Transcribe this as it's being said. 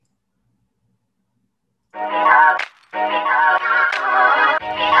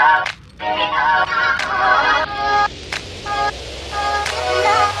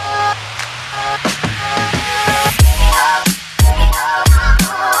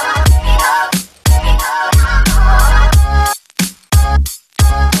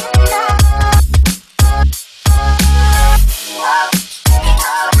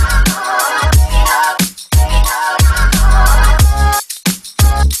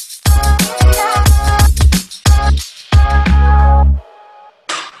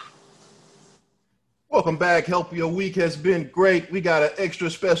Welcome back. Hope your week has been great. We got an extra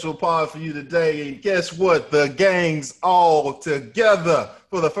special pod for you today. And guess what? The gang's all together.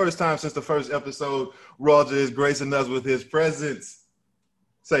 For the first time since the first episode, Roger is gracing us with his presence.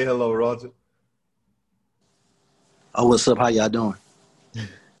 Say hello, Roger. Oh, what's up? How y'all doing?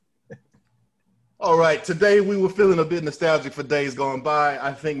 All right. Today we were feeling a bit nostalgic for days gone by.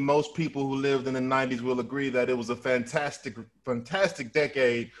 I think most people who lived in the 90s will agree that it was a fantastic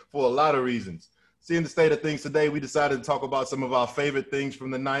decade for a lot of reasons. Seeing the state of things today, we decided to talk about some of our favorite things from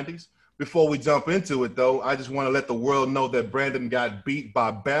the 90s. Before we jump into it, though, I just want to let the world know that Brandon got beat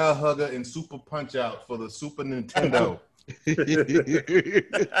by Bear Hugger in Super Punch-Out for the Super Nintendo.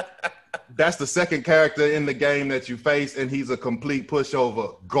 That's the second character in the game that you face, and he's a complete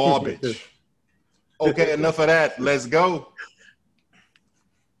pushover. Garbage. Okay, enough of that. Let's go.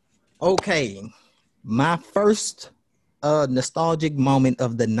 Okay, my first nostalgic moment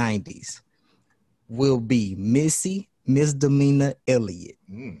of the 90s will be Missy Misdemeanor Elliott.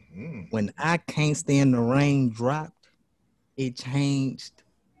 Mm-hmm. When I Can't Stand the Rain dropped, it changed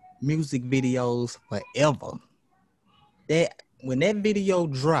music videos forever. When that video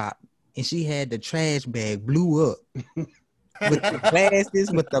dropped and she had the trash bag blew up with the glasses,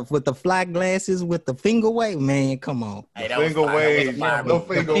 with the fly glasses, with the finger wave, man, come on. Hey, finger waves. No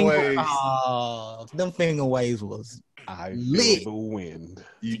finger waves. Them finger waves was I lit. feel the wind.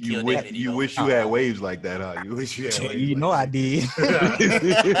 You wish you had waves like that, huh? You wish you had waves. You know I did. Hey,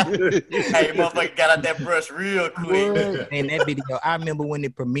 motherfucker got out that brush real quick. And that video, I remember when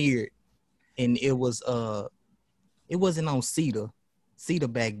it premiered, and it wasn't on Cedar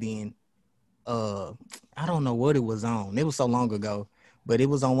back then. I don't know what it was on. It was so long ago, but it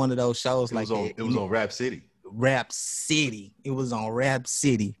was on one of those shows It was on Rap City. Rap City. It was on Rap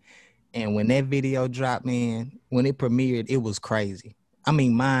City. And when that video dropped, man, when it premiered, it was crazy. I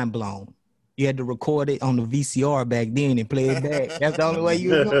mean, mind blown. You had to record it on the VCR back then and play it back. That's the only way you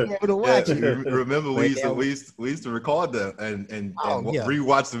were going to be able to watch it. Remember, we used to record them and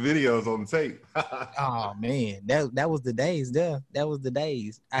rewatch the videos on the tape. Oh man, that was the days. There, that was the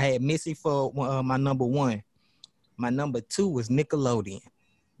days. I had Missy for my number one. My number two was Nickelodeon,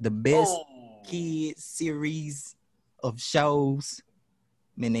 the best kids series of shows.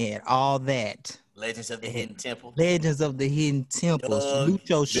 Man, they had all that. Legends of the Hidden Temple. Legends of the Hidden Temple.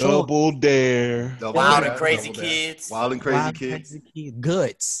 Lucho Short. Double Dare. Wild and Crazy Kids. Wild and Crazy Kids.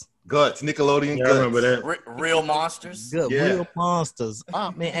 Guts. Nickelodeon Yeah, Guts. I remember that. Real Monsters. Real Monsters.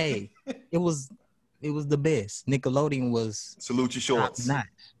 Oh man, hey, it was the best. Nickelodeon was Salute your shorts. nice.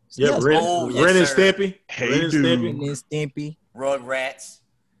 Yeah, Ren and Stimpy. Hey, dude. Ren and Stimpy. Rugrats.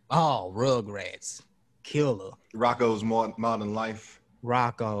 Oh, Rugrats. Killer. Rocco's Modern Life.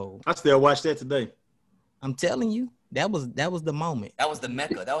 Rocco. I still watch that today. I'm telling you, that was the moment. That was the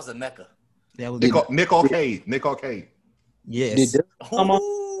Mecca. That was Nick Arcade. Yes. Come on.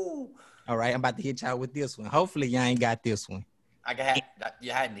 Ooh. All right, I'm about to hit y'all with this one. Hopefully, y'all ain't got this one.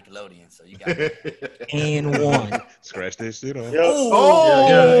 You had Nickelodeon, so you got it. And one. Scratch that shit off.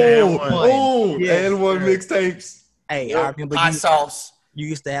 And one mixtapes. Hey, I remember Hot sauce. you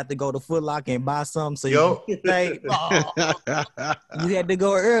used to have to go to Foot Locker and buy something. So you get the tape. You had to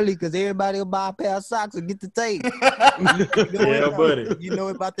go early because everybody will buy a pair of socks and get the tape. Buddy. You know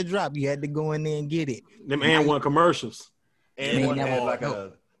it about to drop. You had to go in there and get it. Them and one commercials. And one that had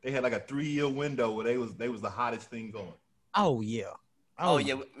was they had like a 3-year window where they was the hottest thing going. Oh yeah. Oh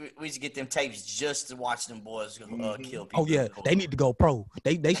yeah, we used to get them tapes just to watch them boys kill people. Oh yeah, they need to go pro.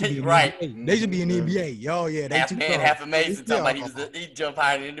 They should be in Right. the NBA. They should be in the NBA. Oh yeah, they Half too man, pro. half amazing. Talking about he jump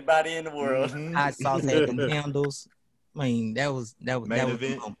higher than anybody in the world. Hot sauce had them handles. I mean, that was Main event.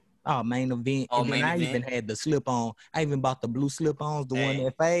 Main event. Oh, And then main I event. even had the slip on. I even bought the blue slip ons, the one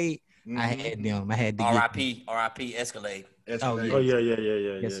that fade. I had them. I had to get R.I.P. Escalade. Oh, Oh yeah.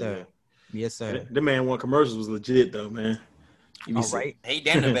 Yes, sir. Yes, sir. The man one commercials was legit though, man. All right. He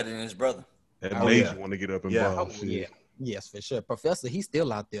damn near better than his brother. That made you want to get up and Yeah. ball. Shit. Yeah. Yes, for sure. Professor, he's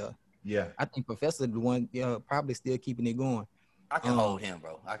still out there. Yeah. I think Professor the one probably still keeping it going. I can hold him,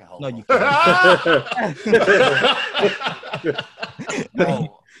 bro. I can hold No, him. you can't.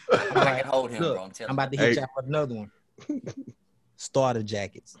 No, I can hold him, Look, bro. I'm telling I'm about to Hey. hit y'all with another one. Starter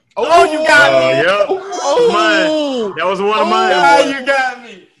jackets. Oh, you got me. Mine. That was one of mine. Oh, you got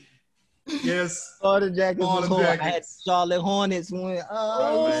me. Yes. Starter jackets Starter was hard. I had jackets. Charlotte Hornets one. man.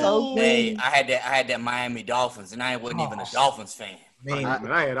 So Hey, clean. I had that Miami Dolphins, and I wasn't even a Dolphins fan. Man,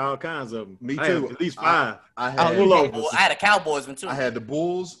 I had all kinds of them. Me I had too. at least 5. I had Well, I had a Cowboys one too. I had the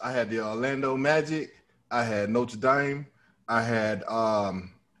Bulls. I had the Orlando Magic. I had Notre Dame. I had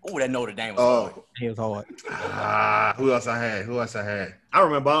Ooh, that Notre Dame was hard. it was hard. who else I had? I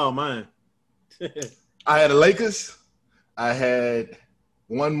remember all mine. I had the Lakers. I had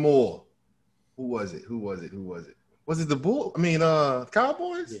one more. Who was it? Was it the Bull? I mean,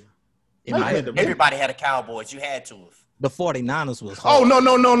 Cowboys? Yeah. Everybody had a Cowboys. You had to have. The 49ers was hard.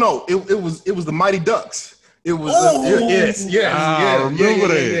 Oh no. It was the Mighty Ducks. It was yes. I remember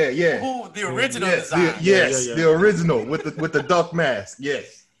that. Yeah. Ooh, the original design. The original with the duck mask.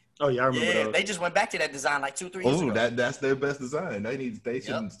 Yes. Oh yeah, I remember those. They just went back to that design like 2-3 years ago. That's their best design. They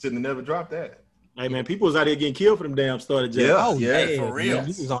shouldn't have never dropped that. Hey man, people was out here getting killed for them damn starter jackets. Yeah. Oh yeah, Hey, for real. Man,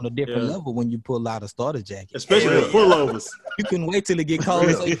 you was on a different level when you pull out a starter jacket. Especially the pullovers. You couldn't wait till it get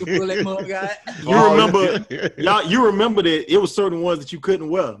cold so you could pull that mug out. You remember that it was certain ones that you couldn't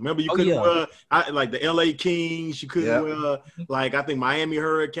wear. Remember you couldn't wear like the LA Kings, you couldn't wear like I think Miami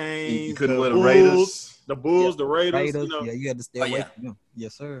Hurricanes. You couldn't wear the Raiders. The Bulls, the Raiders. You know? Yeah, you had to stay away from them.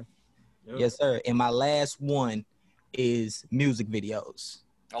 Yes, sir. Yep. Yes, sir. And my last one is music videos.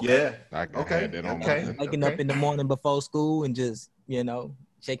 Okay. I had that on my Waking up in the morning before school and just,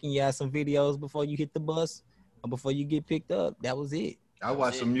 checking you out some videos before you hit the bus or before you get picked up. That was it. I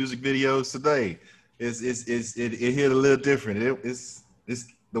watched some music videos today. It hit a little different. It's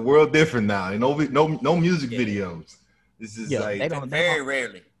the world different now. No music videos. This is very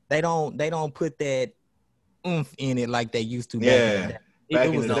rarely. They don't put that oomph in it like they used to. Back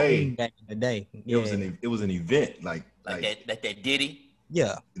in the day. Back in the day. Yeah. It was an event like that Diddy.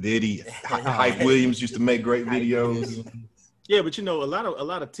 Yeah. Diddy. Hype Williams used to make great videos. Yeah, but a lot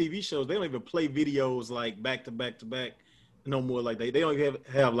of TV shows, they don't even play videos like back to back to back no more. Like they don't even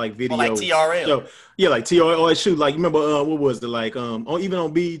have like videos. Like TRL. So, yeah, like TRL. Or shoot, like you remember what was it like? Even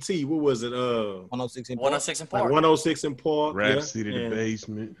on BET, what was it? 106 in Park. 106 in Park. Like 106 in Park. Rap City, the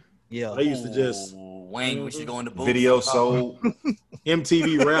Basement. Yeah. They used to just Wayne, we should go in the booth. Video Soul.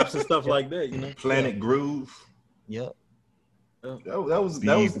 MTV raps and stuff like that. Planet Groove. Yep. That was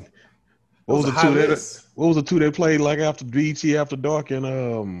What was the two that played like after BET After Dark and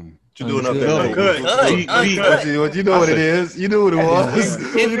what you doing up there? Uncut. You know what it is. You knew what it was.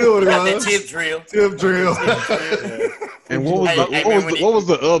 You knew what it was. Tip drill. Tip drill. And what was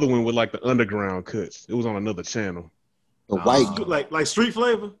the other one with like the underground cuts? It was on another channel. The white like Street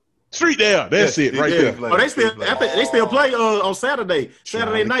Flavor. Street there. That's it right there. Oh, they still play on Saturday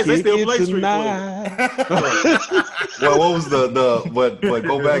nights. They still play Street Flavor. Well, what was but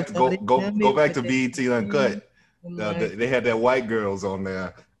go back to BET Uncut. They had that white girls on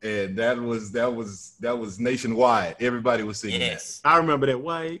there, and that was nationwide. Everybody was singing that. I remember that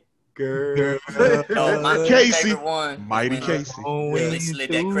white girl. My Casey. favorite one. Mighty Casey. They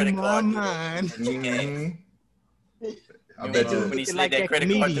slid that credit card. I bet you when he slid that credit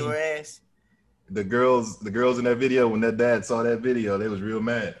card through her ass. The girls in that video, when their dad saw that video, they was real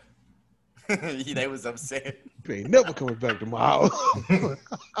mad. They was upset. They ain't never coming back to my house.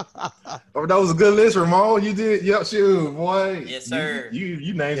 Oh, that was a good list, Ramon. You did, shoot, boy. Yes, sir.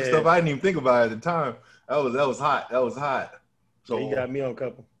 You named some stuff I didn't even think about at the time. That was hot. So you got me on a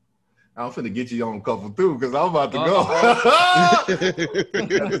couple. I'm finna get you on a couple too, because I'm about to go.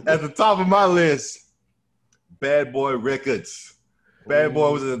 At the top of my list, Bad Boy Records. Bad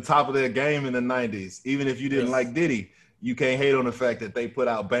Boy was at the top of their game in the 90s. Even if you didn't like Diddy, you can't hate on the fact that they put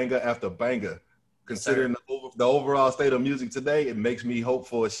out banger after banger. Considering the overall state of music today, it makes me hope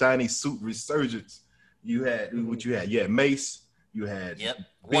for a shiny suit resurgence. You had what you had. You had Mace. You had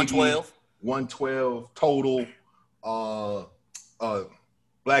 112. 112 Total.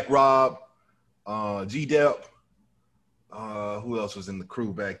 Black Rob. G-Dep. Who else was in the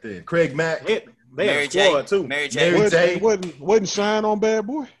crew back then? Craig Mack. They had a squad too. Mary J. Wasn't Shine on Bad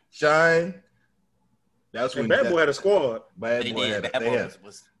Boy? Shine. That's when Bad Boy had a squad. Bad Boy had.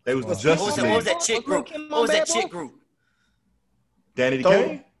 They was the What Justice League. was that chick group? What was that chick group? Danny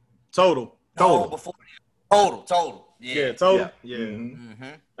Kane? Total. No, before Total. Yeah, Total. Yeah. Mm-hmm.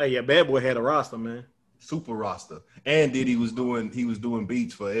 Hey, Bad Boy had a roster, man. Super roster. And Diddy was doing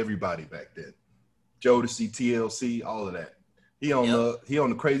beats for everybody back then. Jodeci, TLC, all of that. He on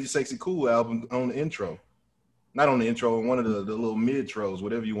the Crazy Sexy Cool album on the intro. Not on the intro, on one of the little mid-tros,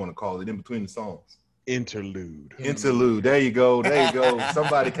 whatever you want to call it, in between the songs. Interlude. There you go.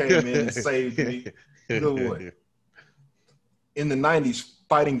 Somebody came in and saved me. Good one. In the 90s,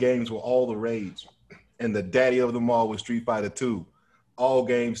 fighting games were all the rage. And the daddy of them all was Street Fighter 2. All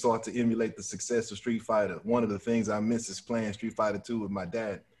games start to emulate the success of Street Fighter. One of the things I miss is playing Street Fighter 2 with my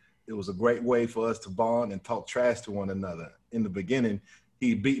dad. It was a great way for us to bond and talk trash to one another. In the beginning,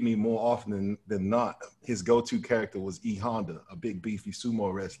 he beat me more often than not. His go-to character was E Honda, a big beefy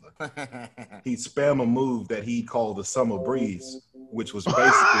sumo wrestler. He'd spam a move that he called the Summer Breeze, which was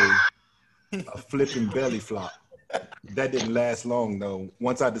basically a flipping belly flop. That didn't last long, though.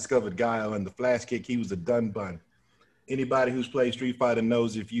 Once I discovered Guile and the flash kick, he was a done bun. Anybody who's played Street Fighter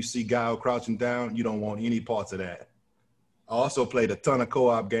knows if you see Guile crouching down, you don't want any parts of that. I also played a ton of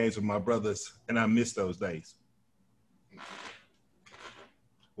co-op games with my brothers, and I miss those days.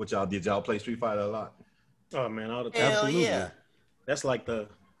 What y'all did? Y'all play Street Fighter a lot? Oh man, all the time. Hell yeah. That's like the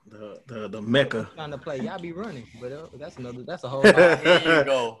mecca. Trying to play, y'all be running, but that's a whole Here lot. you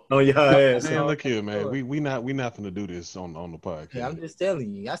go. On your ass. Man, look here, man. We not gonna do this on the podcast. Yeah, I'm just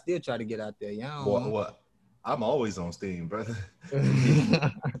telling you. I still try to get out there. Y'all don't know. What? I'm always on Steam, brother.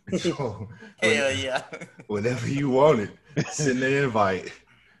 So, Hell yeah. whenever you want it, send the invite.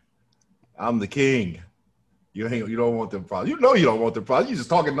 I'm the king. You don't want them problems. You know you don't want them problems. You just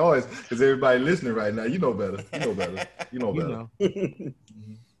talking noise because everybody listening right now. You know better. You know better.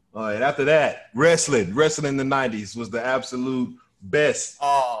 All right. After that, wrestling in the 90s was the absolute best.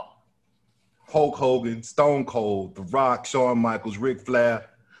 Oh. Hulk Hogan, Stone Cold, The Rock, Shawn Michaels, Ric Flair.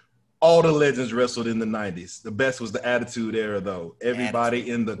 All the legends wrestled in the 90s. The best was the Attitude Era, though. Everybody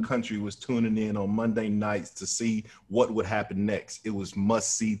in the country was tuning in on Monday nights to see what would happen next. It was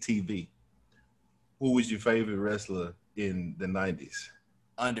must-see TV. Who was your favorite wrestler in the 90s?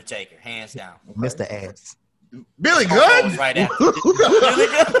 Undertaker, hands down. Mr. Ass. Billy Oh, Gunn? right after.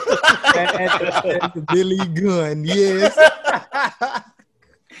 Billy Gunn. Billy Gunn, yes.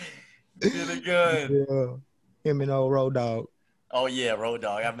 Billy Gunn. Yeah. Him and old Road Dogg. Oh yeah, Road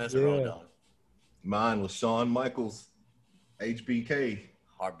Dogg. I miss Road Dogg. Mine was Shawn Michaels, HBK.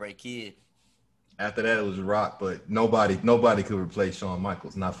 Heartbreak Kid. After that, it was Rock, but nobody could replace Shawn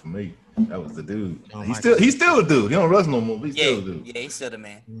Michaels. Not for me. That was the dude. He's still a dude. He don't wrestle no more. But he's still a dude. Yeah, he's still the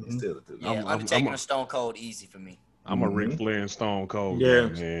man. He's still a dude. Yeah, Undertaker and Stone Cold, easy for me. I'm a Ric Flair and Stone Cold. Yeah,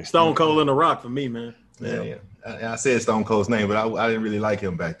 man. Stone Cold and The Rock for me, man. Yeah. I said Stone Cold's name, but I didn't really like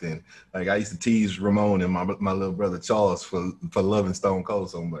him back then. Like I used to tease Ramon and my little brother Charles for loving Stone Cold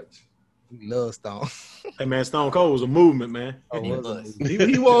so much. Love Stone. Hey man, Stone Cold was a movement, man. He was.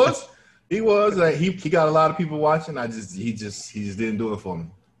 He was. He was. Like, he got a lot of people watching. He just didn't do it for me.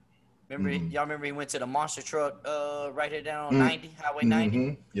 Remember, y'all remember he went to the monster truck right here down on 90, Highway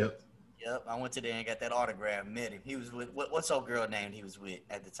 90? Yep. I went to there and got that autograph, met him. He was with, what's old girl name he was with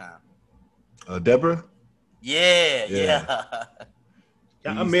at the time? Deborah? Yeah.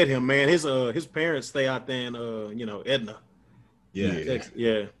 I met him, man. His parents stay out there in Edna.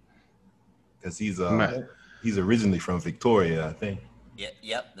 Yeah. Because he's originally from Victoria, I think.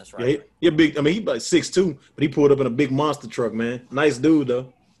 Yep, that's right. Yeah, big. I mean, he's like 6'2", but he pulled up in a big monster truck, man. Nice dude,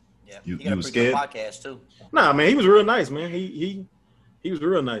 though. Yeah, you he got was a pretty good scared? podcast too. Nah, man, he was real nice, man. He was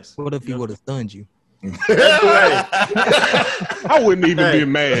real nice. What if he would have stunned you? I wouldn't even be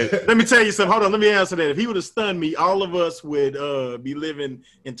mad. Let me tell you something. Hold on, let me answer that. If he would have stunned me, all of us would be living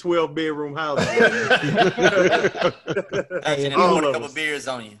in 12-bedroom houses. Hey, and pour a couple beers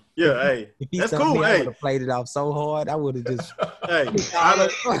on you. Yeah, hey, that's cool. I Hey, would have played it off so hard. I would have just. hey, I'm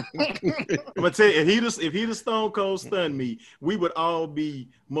gonna tell you, if he'd have Stone Cold stunned me, we would all be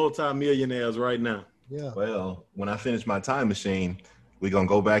multi-millionaires right now. Yeah. Well, when I finish my time machine, we're going to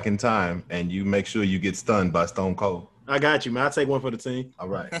go back in time, and you make sure you get stunned by Stone Cold. I got you, man. I'll take one for the team. All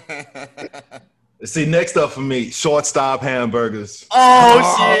right. See, next up for me, shortstop hamburgers.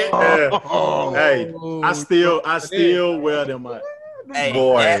 Oh, shit. Yeah. Hey, I still wear them out. Hey,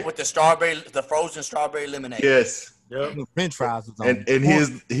 Boy. that with the frozen strawberry lemonade. Yes. Yep. French fries was on. And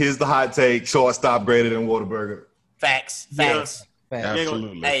here's the hot take, shortstop greater than Whataburger. Facts.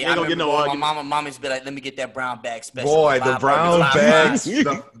 Absolutely. Hey, I Ain't gonna get no remember my mommy's be like, let me get that brown bag special. Boy, the brown bag,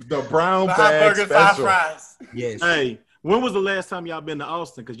 the brown bag burgers, 5 special. fries. Yes. Hey, when was the last time y'all been to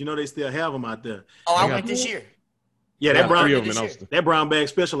Austin? Because you know they still have them out there. Oh, I went this year. Yeah, Got that 3 of them in this Austin. that brown bag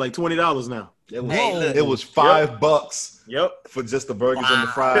special like $20 now. It was, Hey, look. it was $5 Yep. for just the burgers and the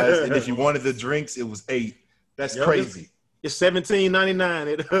fries. And if you wanted the drinks, it was $8. That's Yep. crazy. It's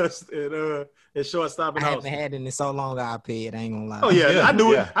 $17.99 at Shortstop in I haven't Austin. had it in so long. I pay it. I ain't gonna lie. Oh yeah, Yeah, I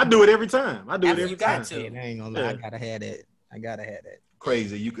do it. yeah. I do it every time. I do After it every you got time. to. I ain't gonna lie. Yeah. I gotta have that.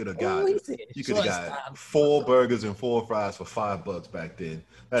 Crazy. You could have got Ooh, he said got shortstop. 4 burgers and 4 fries for $5 back then.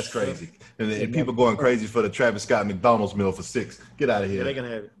 That's crazy. And then people going crazy for the Travis Scott McDonald's meal for $6. Get out of Yeah, here. they can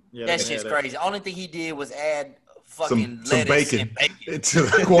have it. Yeah, That they can shit's have that. crazy. Only thing he did was add fucking Some lettuce bacon and bacon to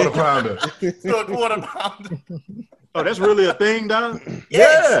the quarter pounder. to a quarter pounder. Oh, that's really a thing, dog.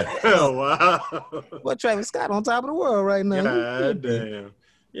 Yeah. Oh wow. What Travis Scott on top of the world right now? God damn.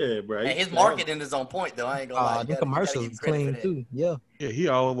 Yeah, bro. And his marketing is on point, though. I ain't gonna lie. You The gotta commercials give is credit clean for that. too. Yeah. Yeah, he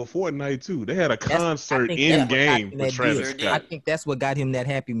all over Fortnite too. They had a That's- concert I think in that's what got game him with that Travis deal. Sure did. Scott. I think that's what got him that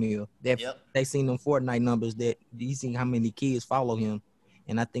Happy Meal. That Yep. they seen them Fortnite numbers that you seen how many kids follow him,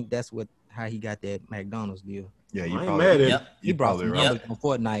 and I think that's what how he got that McDonald's deal. Yeah, you ain't mad at him. He brought some numbers on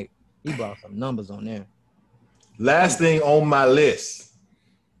Fortnite. He brought some numbers on there. Last thing on my list.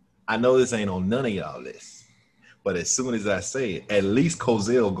 I know this ain't on none of y'all lists, but as soon as I say it, at least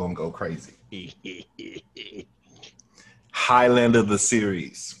Cozell gonna go crazy. Highlander the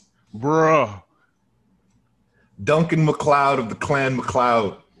series. Bruh. Duncan MacLeod of the Clan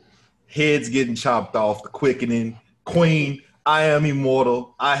MacLeod. Heads getting chopped off, the quickening. Queen, I am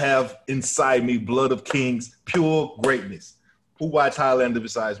immortal. I have inside me blood of kings, pure greatness. Who watched Highlander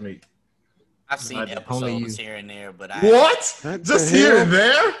besides me? I've seen episodes here and there, but Just here and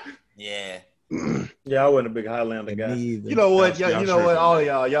there? Yeah. Yeah, I wasn't a big Highlander guy. You know what? You know what? All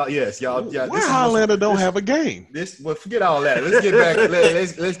y'all. Why Highlander don't have a game? Forget all that. Let's get back.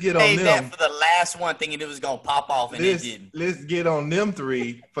 Let's get on them. That for the last one, thinking it was gonna pop off, and it didn't. Let's get on them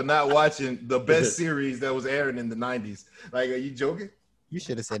three for not watching the best series that was airing in the 90s. Like, are you joking? You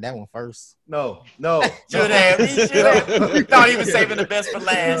should have said that one first. No. Should have. He should have. You thought he was saving the best for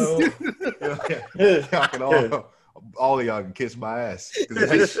last. All of y'all can kiss my ass.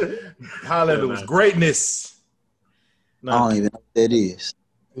 Highlander was greatness. I don't even know what that is.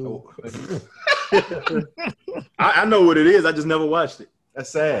 I know what it is. I just never watched it.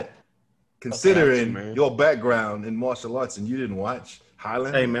 That's sad. Considering your background in martial arts and you didn't watch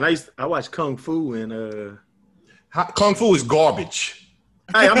Highlander. Hey man, I watched Kung Fu and Kung Fu is garbage.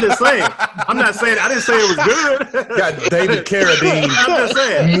 Hey, I'm just saying. I'm not saying. I didn't say it was good. Got David Carradine. I'm just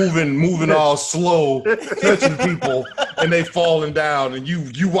saying. moving all slow, touching people, and they falling down, and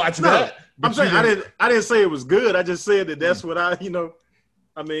you watch that. I'm saying I didn't say it was good. I just said that's what I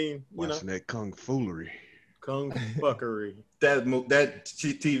mean, watching that kung foolery. Kung fuckery. That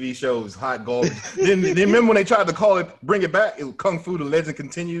TV show is hot garbage. then remember when they tried to bring it back? It was Kung Fu: The Legend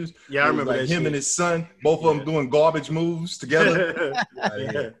Continues. Yeah, I remember that. Him and his son, both of them doing garbage moves together.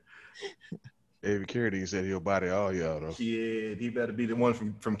 David Carradine said he'll body all y'all though. Yeah, he better be the one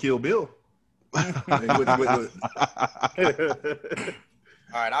from Kill Bill. All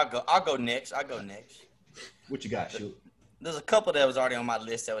right, I'll go next. What you got, shoot? There's a couple that was already on my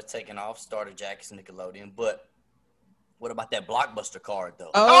list that was taken off. Starter Jackets, Nickelodeon, but what about that Blockbuster card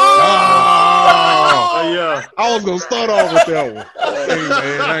though? Oh yeah, I was gonna start off with that one. Hey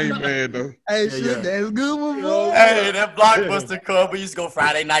man, I ain't mad though. Hey, that's a good one, bro. Hey, that Blockbuster card. We used to go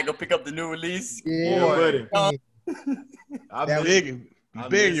Friday night, go pick up the new release. Yeah, buddy. I'm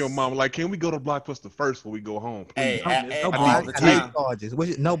begging your mom, like, can we go to Blockbuster first before we go home? Please? Hey, no, boy, I got late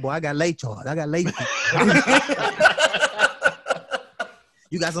charges. No, boy, I got late charges. I got late fees.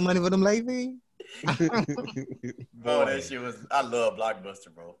 You got some money for them late fees? Boy, that shit was. I love Blockbuster,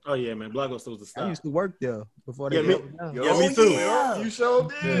 bro. Oh yeah, man, Blockbuster was the stuff. I used to work there before they. Me too. Yeah. You sure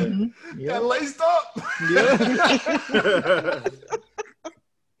did. Got laced up. Yeah.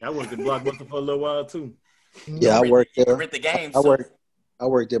 I worked at Blockbuster for a little while too. Yeah, I worked there. Rent the games. I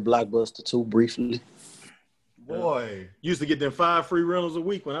worked at Blockbuster too briefly. Boy, used to get them 5 free rentals a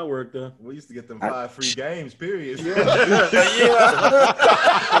week when I worked there. We used to get them 5 free games, period.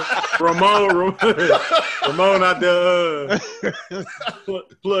 Ramon out there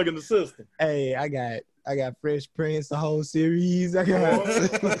plugging the system. Hey, I got Fresh Prince, the whole series. I got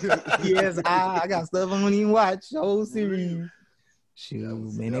I got stuff I don't even watch, the whole series.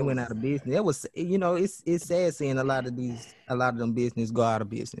 Shoot, man, they went out of business. That was, it's sad seeing a lot of them business go out of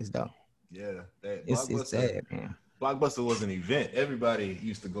business though. Yeah, it's sad, man. Blockbuster was an event. Everybody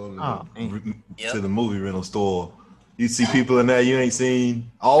used to go to the movie rental store. You see people in there you ain't seen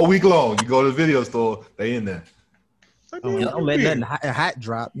all week long. You go to the video store, they in there. Don't let nothing hot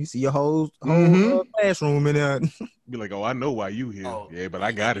drop. You see your whole classroom in there. Be like, I know why you here. Yeah, but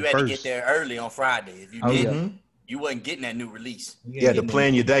I got it first. You had to get there early on Friday. If you didn't, you wasn't getting that new release. You had to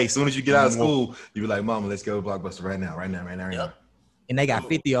plan your day. As soon as you get out of school, you be like, Mama, let's go to Blockbuster right now. And they got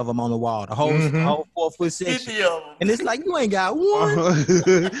 50 of them on the wall, the whole 4-foot section. 50 of them. And it's like, you ain't got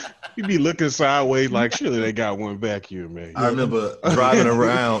one. You be looking sideways like, surely they got one back here, man. I remember driving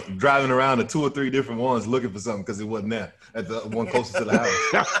around to 2 or 3 different ones looking for something because it wasn't there at the one closest to the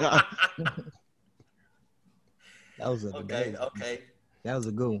house. That was okay. That was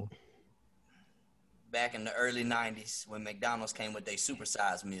a good one. Back in the early 90s when McDonald's came with their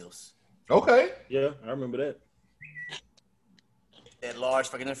supersized meals. Okay. Yeah, I remember that. That large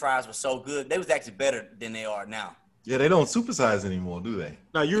fucking fries was so good. They was actually better than they are now. Yeah, they don't supersize anymore, do they?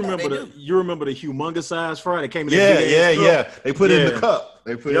 No, you remember the humongous size fry that came in that big ass cup? They put it in the cup.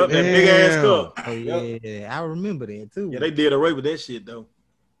 They put it in that big ass cup. Oh yeah, I remember that too. Yeah, they did away with that shit though.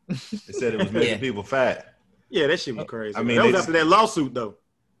 They said it was making people fat. Yeah, that shit was crazy. I mean, that was after that lawsuit though.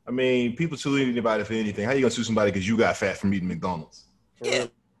 I mean, people sue anybody for anything. How you gonna sue somebody because you got fat from eating McDonald's? Yeah.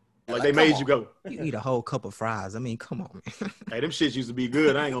 Like they made you go. You eat a whole cup of fries. I mean, come on, man. Hey, them shits used to be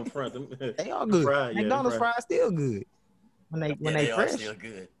good. I ain't gonna front them. They all good. McDonald's fries still good. When they fresh. Are still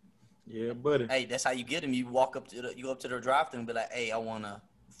good. Yeah, buddy. Hey, that's how you get them. You walk up to you go up to the drive-thru and be like, "Hey, I want a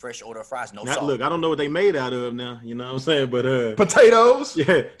fresh order of fries, no salt." Look, I don't know what they made out of now. You know what I'm saying? But potatoes.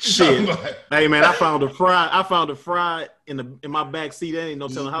 Yeah, shit. Hey man, I found a fry in my back seat. There ain't no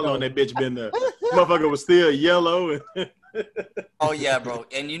telling how long that bitch been there. Motherfucker was still yellow. Oh yeah, bro.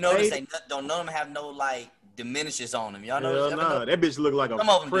 And you notice none of them have no like diminishes on them. Y'all know? Nah, that bitch look like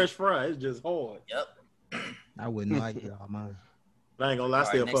a fresh fry. It's just hard. Yep. I wouldn't like y'all, man. I ain't gonna lie,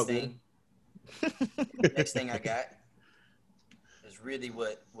 still fuck with. Next thing I got is really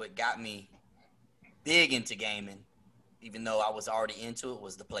what got me big into gaming, even though I was already into it,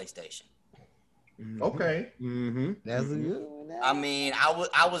 was the PlayStation. Okay. Mm-hmm. That's a good one. I mean, I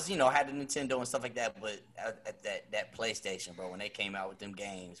was had the Nintendo and stuff like that, but at that PlayStation, bro, when they came out with them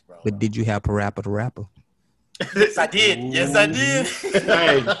games, bro. But did you have Parappa the Rapper? Yes, I did. Yes, I did.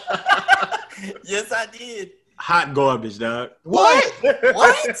 Hey. Yes, I did. Hot garbage, dog. What?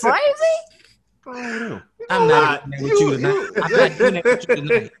 Crazy? I'm not with you tonight. I'm not doing that with you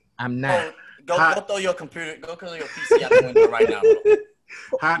tonight. I'm not. Go throw your computer. Go throw your PC out the window right now, bro.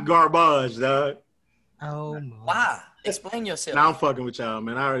 Hot garbage, dog. Oh my. Why? Explain yourself. Now I'm fucking with y'all,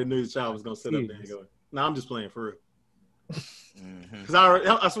 man. I already knew that y'all was gonna sit up there and go. No, I'm just playing for real. Because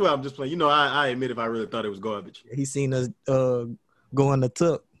I swear I'm just playing. You know, I admit if I really thought it was garbage. He seen us go on the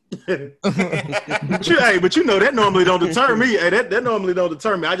tuck. But you know that normally don't deter me. Hey, that normally don't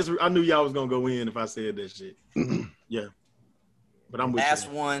deter me. I knew y'all was gonna go in if I said that shit. Yeah. But I'm with Last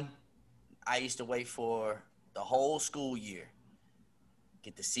you. one, I used to wait for the whole school year.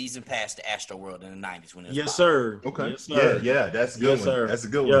 Get the season pass to Astroworld in the 90s when it was Yes, sir. Okay. Yes, sir. Yeah, that's a good one. Sir. That's a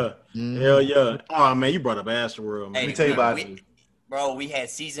good one. one. Yeah. Hell yeah. Oh man, you brought up Astroworld, man. Hey, Let me tell you about it. Bro, we had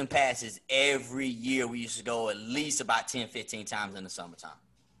season passes every year. We used to go at least about 10, 15 times in the summertime.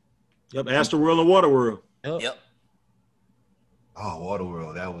 Yep, Astroworld and Waterworld. Yep. Oh,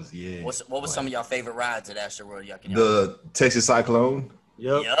 Waterworld, that was What was some of your favorite rides at Astroworld? The Texas Cyclone.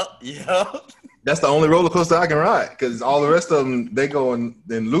 Yep. That's the only roller coaster I can ride because all the rest of them they go in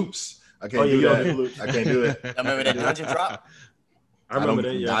loops. I can't do that. I can't do it. I remember that dungeon drop. I remember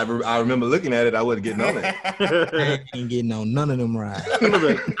that. Yeah. I remember looking at it. I wasn't getting on it. I ain't getting on none of them rides.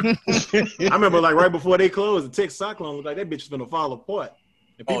 I remember like right before they closed, the Texas Cyclone looked like that bitch was gonna fall apart.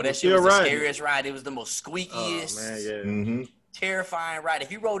 That shit was the scariest ride. It was the most squeakiest, Mm-hmm. terrifying ride.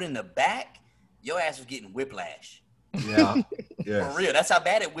 If you rode in the back, your ass was getting whiplash. Yeah. For real. That's how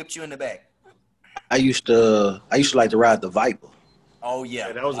bad it whipped you in the back. I used to like to ride the Viper. Oh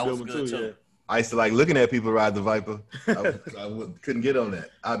yeah, that was a good one too. Yeah. I used to like looking at people ride the Viper. I couldn't get on that.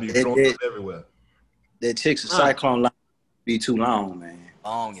 I'd be throwing up everywhere. That Texas Cyclone line be too long, man.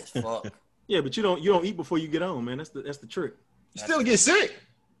 Long as fuck. Yeah, but you don't eat before you get on, man. That's the trick. You still get sick.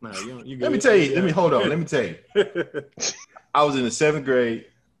 No, you let me tell you. Let me hold on. Let me tell you. I was in the 7th grade.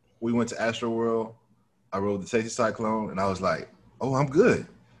 We went to Astroworld. I rode the Texas Cyclone, and I was like, "Oh, I'm good.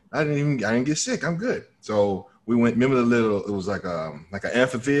 I didn't get sick. I'm good." So we went. Remember it was like an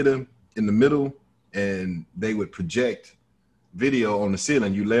amphitheater in the middle, and they would project video on the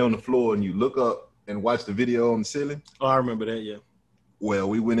ceiling. You lay on the floor and you look up and watch the video on the ceiling. Oh, I remember that. Yeah. Well,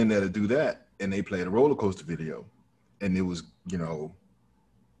 we went in there to do that, and they played a roller coaster video, and it was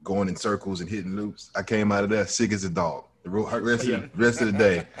going in circles and hitting loops. I came out of there sick as a dog. The rest of the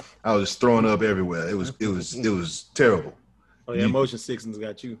day, I was just throwing up everywhere. It was terrible. Oh yeah, motion sickness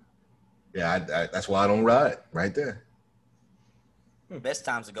got you. Yeah, that's why I don't ride right there. Best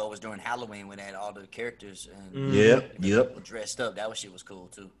times to go was during Halloween when they had all the characters and Yep. dressed up. That shit was cool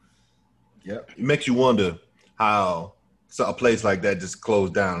too. Yep. It makes you wonder how a place like that just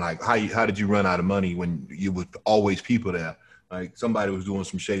closed down. Like how did you run out of money when you was always people there? Like somebody was doing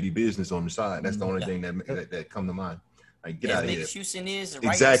some shady business on the side. That's the only thing that come to mind. Like get out of here. Houston is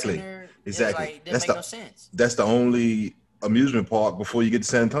exactly. Like, that make no sense. That's the only amusement park before you get to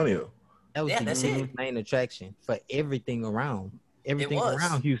San Antonio. That was the main attraction for everything around. Everything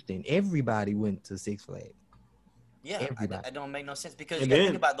around Houston. Everybody went to Six Flags. Yeah, that don't make no sense because you got to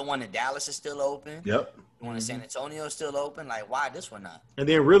think about the one in Dallas is still open. Yep. The one in San Antonio is still open. Like, why this one not? And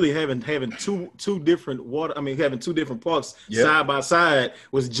then really having two different having two different parks side by side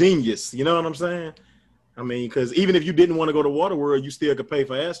was genius. You know what I'm saying? I mean, because even if you didn't want to go to Waterworld, you still could pay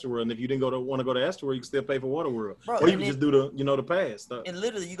for Astroworld. And if you didn't want to go to Astroworld, you could still pay for Waterworld. Bro, or you could just do the pass stuff. And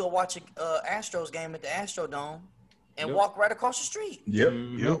literally, you go watch a Astros game at the Astrodome and walk right across the street.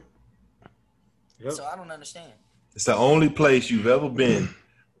 Yep. So I don't understand. It's the only place you've ever been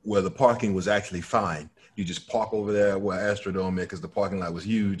where the parking was actually fine. You just park over there where Astrodome is, because the parking lot was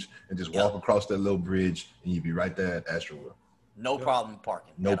huge, and just walk across that little bridge, and you'd be right there at Astroworld. No problem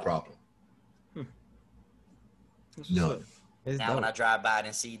parking. No problem. No. Now when I drive by it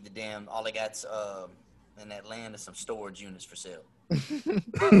and see the damn, all they got's in that land is some storage units for sale.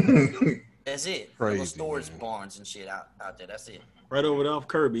 That's it. Crazy, little storage barns and shit out there. That's it. Right over there off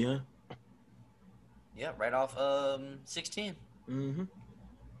Kirby, huh? Yeah, right off 610. Mm-hmm.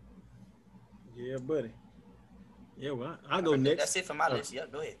 Yeah, buddy. Yeah, well, I'll go next. That's it for my list. Yeah,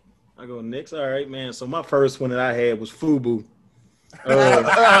 go ahead. I'll go next. All right, man. So my first one that I had was FUBU.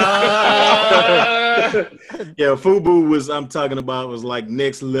 Yeah, FUBU was, I'm talking about, was like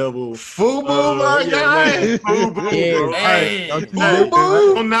next level. FUBU, my guy. FUBU. Yeah. Hey, FUBU.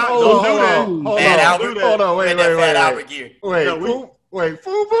 Don't do that. Hold on, wait. Fat Albert gear. Wait,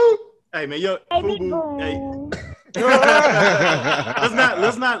 FUBU? Hey, man, yo, FUBU. Hey.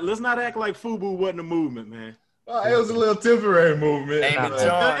 let's not act like FUBU wasn't a movement, man. It was a little temporary movement.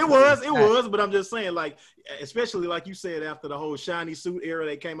 It was, but I'm just saying, like, especially like you said, after the whole shiny suit era,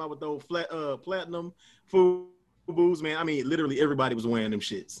 they came out with those platinum FUBUs, man. I mean, literally everybody was wearing them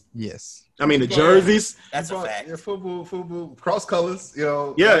shits. Yes. I mean, the jerseys. That's a fact. Yeah, FUBU, cross colors, you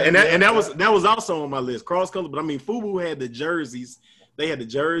know. Yeah, and that was also on my list, cross colors. But I mean, FUBU had the jerseys. They had the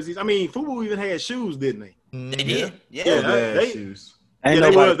jerseys. I mean, FUBU even had shoes, didn't they? They did. Yeah. they shoes. Yeah,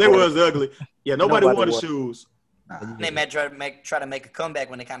 they was ugly. Yeah, nobody wore the shoes. They might try to make a comeback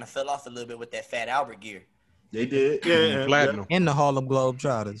when they kind of fell off a little bit with that Fat Albert gear. They did. Yeah, platinum. In the Harlem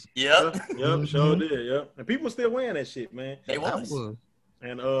Globetrotters. Yep. Sure did. Yep. And people still wearing that shit, man. They was.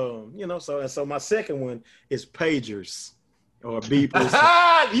 And you know, so my second one is pagers or beepers.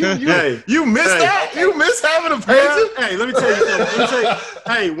 You missed that? You missed having a pager? Hey, let me tell you something.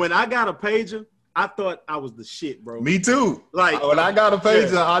 Hey, when I got a pager, I thought I was the shit, bro. Me too. Like when I got a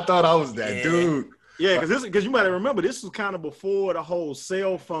pager, I thought I was that dude. Yeah, because you might remember this was kind of before the whole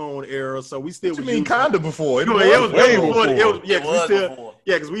cell phone era, so we still. What you mean, kind of before? It was way before. Before.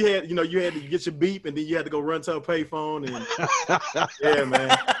 Because we had, you had to get your beep, and then you had to go run to a payphone, and yeah,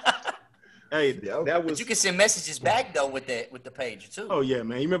 man. Hey, that was. But you can send messages back though with the pager too. Oh yeah,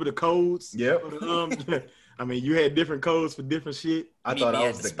 man. You remember the codes? Yep. I mean, you had different codes for different shit. I thought I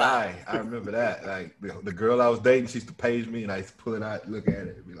was the guy. I remember that. Like the girl I was dating, she used to page me, and I used to pull it out, look at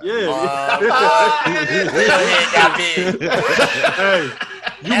it, and be like, got big. Hey,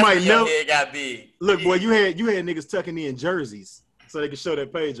 you might know. Head got big. Look, boy, you had niggas tucking in jerseys so they could show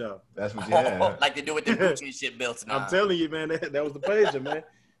that page off. That's what you had. Like they do with the Gucci shit belts now. I'm telling you, man, that was the pager, man.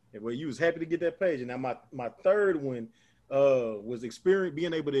 And well, you was happy to get that page. And now my third one was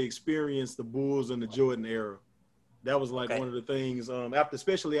being able to experience the Bulls and the Jordan era. That was like one of the things.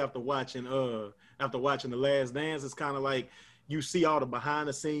 Especially after watching The Last Dance, it's kind of like you see all the behind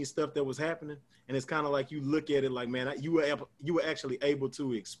the scenes stuff that was happening, and it's kind of like you look at it like, man, you were actually able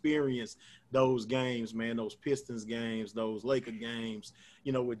to experience those games, man, those Pistons games, those Laker games.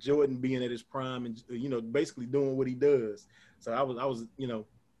 With Jordan being at his prime and basically doing what he does. So I was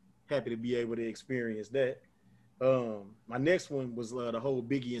happy to be able to experience that. My next one was the whole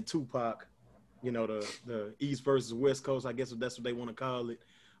Biggie and Tupac, the East versus West Coast. I guess that's what they want to call it.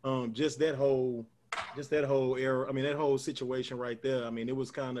 Just that whole era. I mean, that whole situation right there. I mean, it was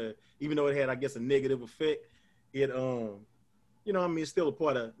kind of, even though it had, I guess, a negative effect, it, it's still a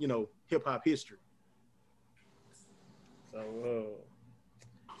part of, hip hop history. So,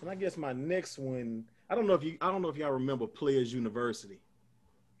 and I guess my next one, I don't know if y'all remember Players University.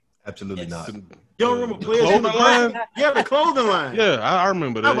 Absolutely not. You don't remember Players University? Yeah, the clothing line. Yeah, I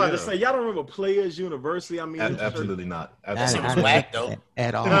remember that. I'm about to say, y'all don't remember Players University? I mean, absolutely not. That was whack though.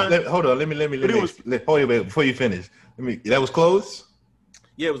 At all. Hold on, let me before you finish. That was clothes?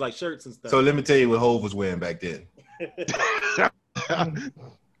 Yeah, it was like shirts and stuff. So let me tell you what Hov was wearing back then.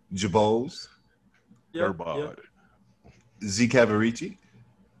 Jabos, Gerbard, Z Cavaricci,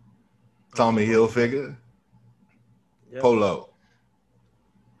 Tommy Hilfiger, Polo.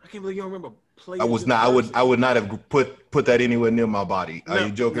 I can't believe you don't remember Players. I would not have put that anywhere near my body. Are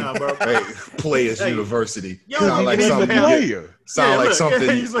you joking? Nah, bro. Hey, Players University. Sound like something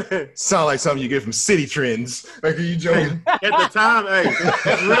you get from City Trends. Like, are you joking? At the time,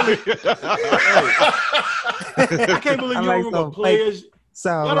 that's really. I can't believe you don't remember Players.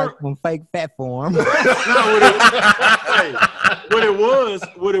 Sound like some fake fat form. What it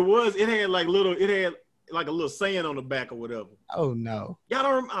was, it had like a little saying on the back or whatever. Oh no! Y'all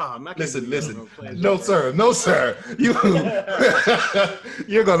don't remember? Listen. No sir. You're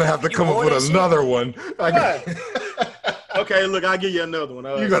gonna have to come up with another one. Okay, look, I'll give you another one.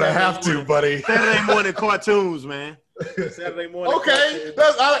 You're gonna have to, buddy. Saturday morning cartoons, man. Saturday morning. Okay,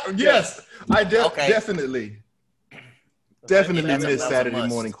 yes, definitely That's miss a Saturday must.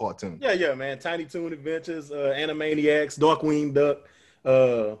 morning cartoon. Yeah, man. Tiny Toon Adventures, Animaniacs, Darkwing Duck.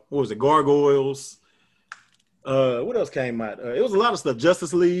 What was it? Gargoyles. What else came out? It was a lot of stuff.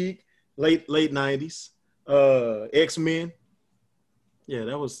 Justice League, late 90s. X-Men. Yeah,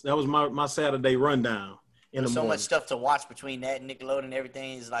 that was my Saturday rundown. There's so much stuff to watch between that and Nickelodeon and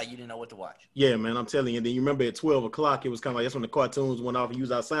everything. It's like you didn't know what to watch. Yeah, man, I'm telling you. And then you remember at 12 o'clock, it was kind of like that's when the cartoons went off and you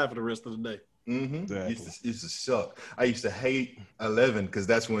was outside for the rest of the day. Mm-hmm. Exactly. Used to suck. I used to hate 11 because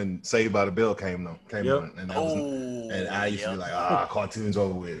that's when Saved by the Bell came on, and I used to be like, cartoons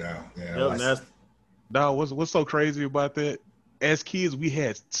over with now. Yeah, Dog, what's so crazy about that? As kids, we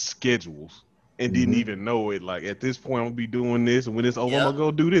had schedules and didn't even know it. Like at this point, I'm gonna be doing this, and when it's over, I'm gonna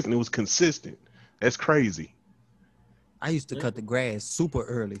go do this, and it was consistent. That's crazy. I used to cut the grass super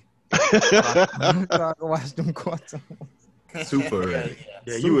early. So I could watch them cartoons. Super early.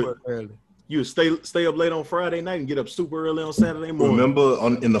 Yeah, early. You would stay up late on Friday night and get up super early on Saturday morning. Remember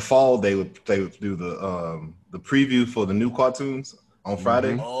in the fall they would do the preview for the new cartoons on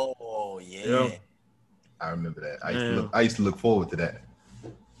Friday. Oh yeah. I remember that. I used to look forward to that.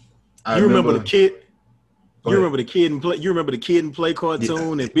 You remember the kid? You remember the Kid and Play? You remember the Kid and Play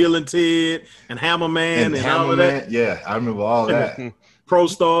cartoon and Bill and Ted and Hammerman and all of that? Yeah, I remember all that. Pro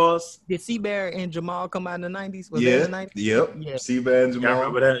Stars. Did C-Bear and Jamal come out in the 90s? Was that in the 90s? Yep. Yeah. C-Bear and Jamal. I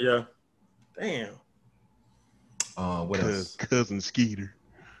remember that. Yeah. Damn. What else? Cousin Skeeter.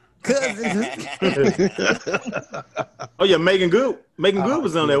 Oh yeah, Megan Good. Megan Good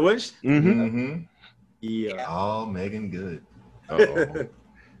was on there, wasn't she? Mm-hmm. Yeah. Oh, Megan Good. Uh-oh.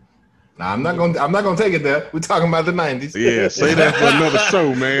 Nah, I'm not gonna take it there. We're talking about the 90s. Yeah, say that for another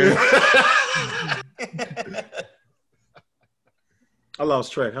show, man. I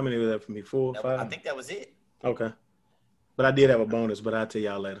lost track. How many was that for me? 4, 5? I think that was it. Okay. But I did have a bonus, but I'll tell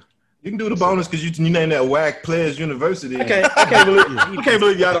y'all later. You can do the bonus because you named that WAC Players University. I can't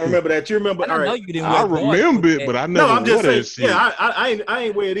believe y'all don't remember that. You remember? All right. I remember it, but I never. No, I'm just saying. That shit. Yeah, I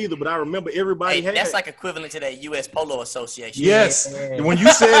ain't wear it either, but I remember everybody had. That's like equivalent to that U.S. Polo Association. Yes. When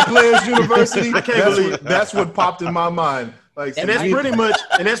you said Players University, that's what popped in my mind. Like, and that's pretty much,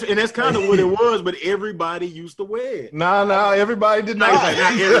 and that's kind of what it was. But everybody used to wear it. Nah, everybody did not. Not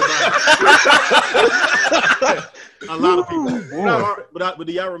everybody. A lot of people. But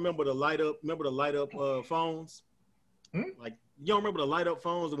do y'all remember the light up? Remember the light up phones? Like you don't remember the light up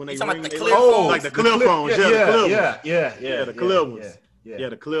phones when they ring? Like the clear phones. Like the clear phones. Yeah, the clear ones. Yeah,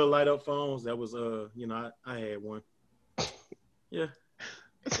 the clear light up phones. That was I had one. Yeah.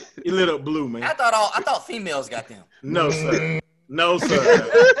 It lit up blue, man. I thought females got them. No, sir. No, sir.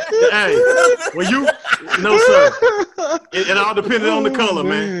 Hey, no, sir. It all depended on the color,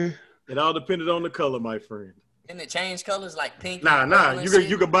 man. It all depended on the color, my friend. Didn't it change colors like pink? Nah.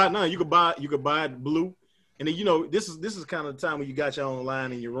 You could buy blue, and then this is kind of the time when you got your own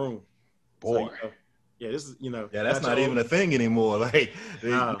line in your room. Boy. So, this is Yeah, that's not even a thing anymore. Like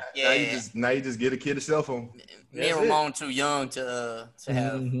now you just get a kid a cell phone. Me and Ramon too young to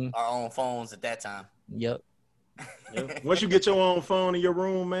have our own phones at that time. Yep. Once you get your own phone in your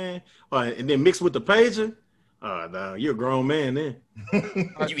room, man, and then mix with the pager, no, you're a grown man then.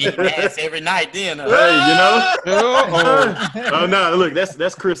 You eat ass every night then. Hey, oh no, look,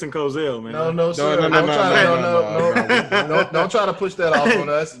 that's Chris and Cozell, man. No, sir. Don't try to push that off on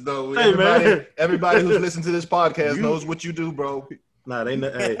us, though. Hey, everybody who's listening to this podcast knows what you do, bro. Nah, they know.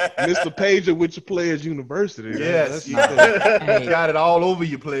 Hey, Mr. Pager with your Players University. Yes, you got it all over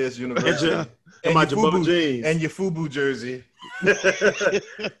your Players University. And your FUBU jersey.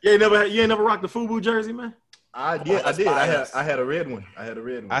 You ain't never rocked the FUBU jersey, man. I did. I had a red one. I had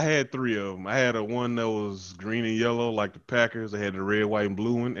 3 of them. I had one that was green and yellow, like the Packers. I had the red, white, and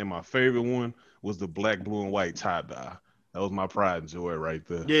blue one, and my favorite one was the black, blue, and white tie dye. That was my pride and joy right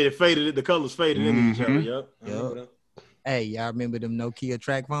there. Yeah, it faded. The colors faded into each other. Yep. Hey, y'all remember them Nokia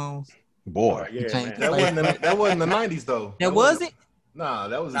track phones? Boy, that wasn't the 90s though. That wasn't? Nah,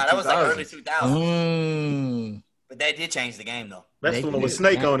 that was that was like early 2000s. But they did change the game though. That's the one with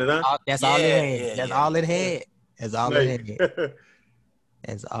Snake on it, huh? That's all it had. That's all it had. That's all it had.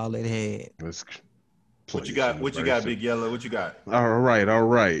 That's all it had. What you got? What you got, Big Yellow? What you got? All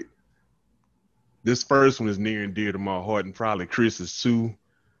right. This first one is near and dear to my heart, and probably Chris's too.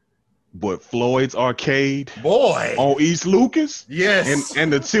 But Floyd's Arcade, boy, on East Lucas, yes,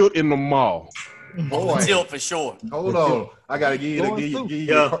 and the Tilt in the mall, boy, Tilt for sure. Hold on, I gotta give you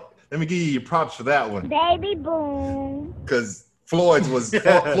let me give you your props for that one, baby boom. Because Floyd's was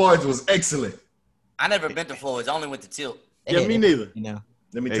excellent. I never been to Floyd's. I only went to Tilt. Yeah, me neither.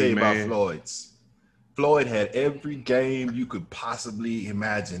 Let me tell you about Floyd's. Floyd had every game you could possibly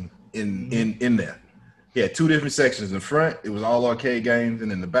imagine in there. He had 2 different sections. In front, it was all arcade games,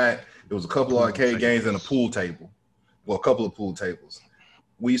 and in the back, it was a couple of arcade games and a pool table. Well, a couple of pool tables.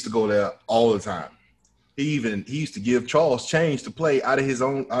 We used to go there all the time. He used to give Charles change to play out of his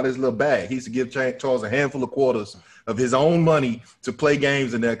little bag. He used to give Charles a handful of quarters of his own money to play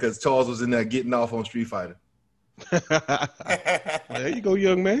games in there because Charles was in there getting off on Street Fighter. There you go,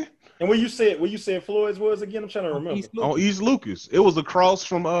 young man. And where you said Floyd's was again? I'm trying to remember. On East Lucas. It was across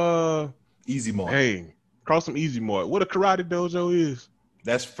from Easy Mart. Hey, across from Easy Mart. What a karate dojo is.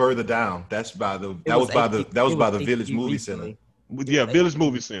 That's further down. That was by the Village Movie Center. Yeah, Village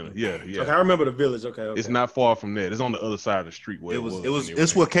Movie Center. Yeah. Okay, I remember the Village. Okay. It's not far from that. It's on the other side of the street.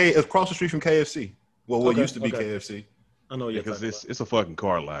 It's across the street from KFC. Well, what used to be KFC. I know because it's a fucking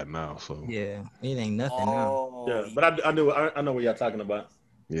car lot now. So yeah, it ain't nothing now. Yeah, but I know what y'all talking about.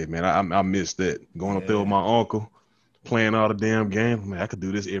 Yeah, man, I missed that. Going up there with my uncle, playing all the damn games. Man, I could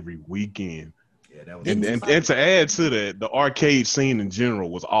do this every weekend. Yeah, that was and to add to that, the arcade scene in general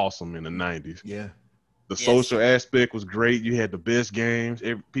was awesome in the 90s. Yeah. The social aspect was great. You had the best games.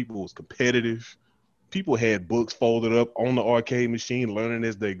 People was competitive. People had books folded up on the arcade machine, learning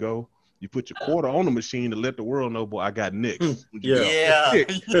as they go. You put your quarter on the machine to let the world know, boy, I got nicks. Yeah.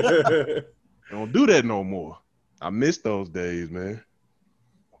 Don't do that no more. I miss those days, man.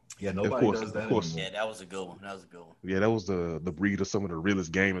 Yeah, nobody does that anymore. Yeah, that was a good one. Yeah, that was the breed of some of the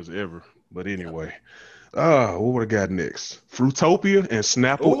realest gamers ever. But anyway, what would I got next? Fruitopia and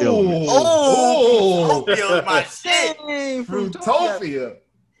Snapple Elements. Oh, Fruitopia was my shit. Fruitopia.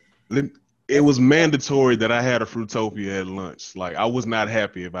 It was mandatory that I had a Fruitopia at lunch. Like, I was not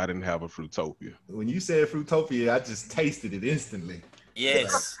happy if I didn't have a Fruitopia. When you said Fruitopia, I just tasted it instantly.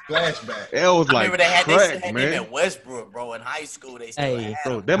 Yes. Flashback. It was I like remember they had them man. in Westbrook, bro. In high school, they still had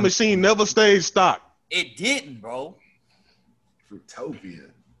Bro, them. that machine never stayed stock. It didn't, bro.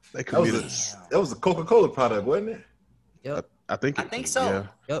 Fruitopia. They That was a Coca-Cola product, wasn't it? Yep. I think so. Yeah.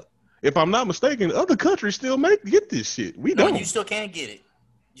 Yep. If I'm not mistaken, other countries still get this shit. We No, don't. you still can't get it.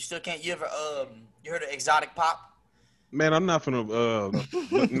 You still can't. You ever you heard of exotic pop? Man, I'm not finna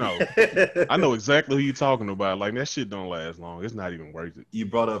no. I know exactly who you're talking about. Like, that shit don't last long. It's not even worth it. You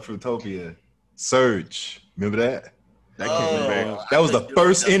brought up Fruitopia. Surge. Remember that? That came back. That was the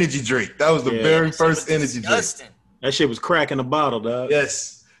first energy drink. That was the very first energy drink. That shit was cracking the bottle, dog.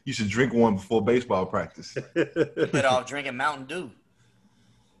 Yes. You should drink one before baseball practice. You better off drinking Mountain Dew.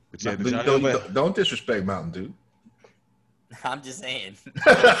 But yeah, don't disrespect Mountain Dew. I'm just saying.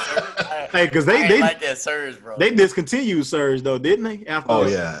 Hey, because they like that Surge, bro. They discontinued Surge though, didn't they? After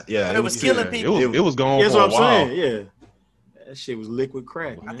yeah. It was killing people. It was going. That's for what a I'm while. saying. Yeah, that shit was liquid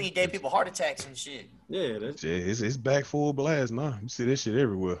crack. I think it gave people heart attacks and shit. Yeah, it's back full blast now. You see this shit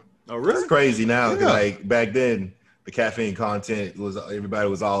everywhere. Oh, really? It's crazy now. Yeah. Like back then, the caffeine content was everybody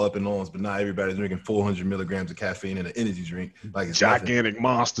was all up in arms, but now everybody's drinking 400 milligrams of caffeine in an energy drink. Like it's gigantic nothing.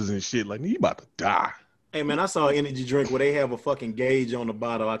 monsters and shit. Like, you about to die. Hey man, I saw an energy drink where they have a fucking gauge on the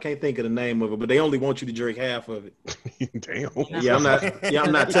bottle. I can't think of the name of it, but they only want you to drink half of it. Damn. Yeah,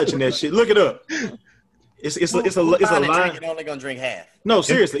 I'm not touching that shit. Look it up. It's a line. You're only gonna drink half. No,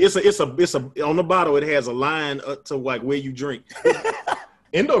 seriously, it's a on the bottle. It has a line up to like where you drink.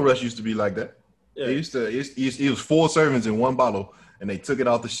 Indo Rush used to be like that. Yeah. It was 4 servings in one bottle, and they took it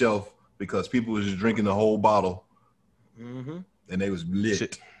off the shelf because people was just drinking the whole bottle, and they was lit.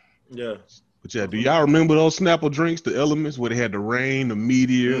 Shit. Yeah. But yeah, do y'all remember those Snapple drinks, the elements where they had the rain, the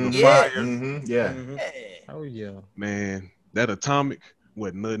meteor, the fire? Yeah. Oh yeah. Man, that atomic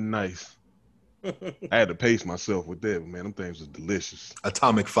wasn't nothing nice. I had to pace myself with that, but man, them things was delicious.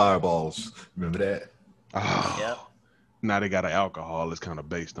 Atomic fireballs. Remember that? Oh, Yep. Now they got an alcohol that's kind of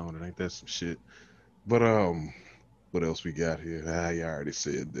based on it. Ain't that some shit? But what else we got here? You already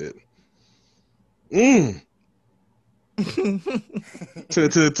said that.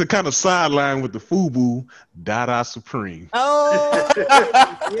 to kind of sideline with the FUBU, Dada Supreme. Oh,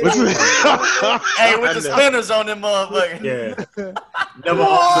 hey, with the spinners on them motherfuckers. Yeah. Never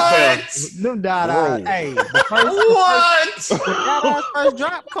what? Them Dada. Hey, the first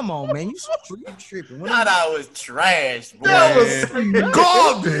drop. Come on, man. You tripping. Dada was trash, bro. That was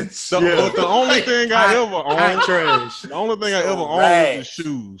garbage. The only thing I ever owned, trash. The only thing I ever owned was the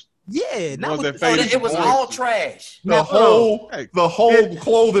shoes. Yeah, it was all trash. The whole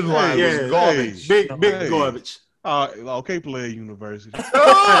clothing line was garbage. Big garbage. Okay, Player University.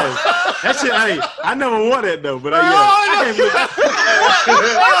 That shit, hey, I never wore that though, but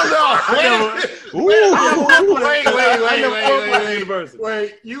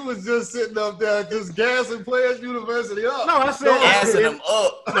Wait, you was just sitting up there just gassing Players University up. No, I said gassing them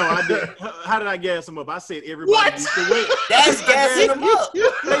up. No, I did. How did I gas them up? I said everybody used to wear. That's gassing them up.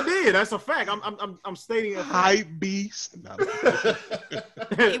 They did. That's a fact. I'm stating a Hype beast.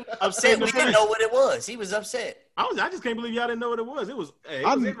 He was upset. We didn't know what it was. He was upset. I just can't believe y'all didn't know what it was. It was.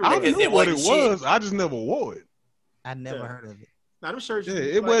 I knew what it was. I just never wore it. I never heard of it. Now them shirts. Yeah,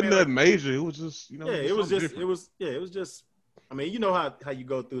 it wasn't nothing major. It was just, Yeah, it was just. Different. It was just. I mean, you know how you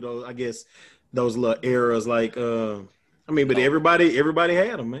go through those. I guess those little eras, like. But everybody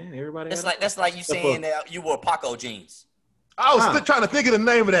had them, man. Everybody. That's like you saying that you wore Paco jeans. I was still trying to think of the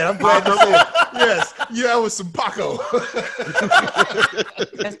name of that. I'm glad you said yes. Yeah, it was some Paco.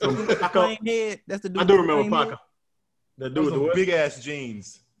 That's the Paco. That's the dude. I do remember Paco. That dude with the big ass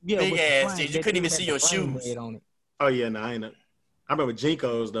jeans. Yeah, big ass jeans. You couldn't even see your shoes. Oh yeah, no, I ain't. I remember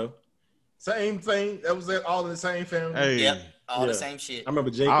Jinkos though. Same thing. That was all in the same family. Hey, yep, all the same shit. I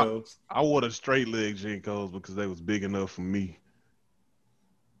remember Jinkos. I wore the straight leg Jinkos because they was big enough for me.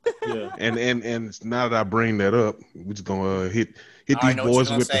 Yeah, and now that I bring that up, we're just gonna hit these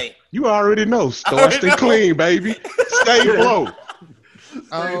boys with. You already know, starched and clean, baby. Stay flow.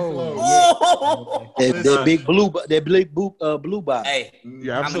 Oh, that big blue box. Hey,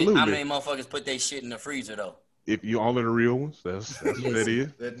 yeah, absolutely. How many motherfuckers put their shit in the freezer though? If you only the real ones, that's what that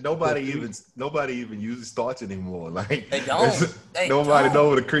is. Nobody even uses starch anymore. Like they don't. Nobody know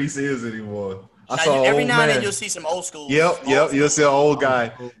what a crease is anymore. Every now and then you'll see some old school. Yep. You'll see an old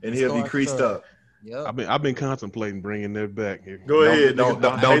guy and he'll be creased up. Yep. I've been contemplating bringing that back here. Go ahead. Don't do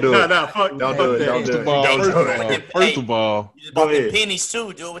it. Don't do it. First of all, you just bought them pennies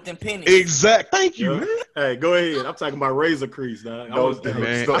too. Do it with them pennies. Exact. Thank you, man. Hey, go ahead. I'm talking about razor crease, dog.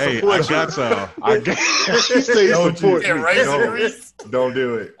 Man, I got y'all. Razor crease. Don't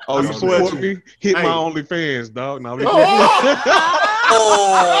do it. Oh, you support me? Hit my OnlyFans, dog. Now this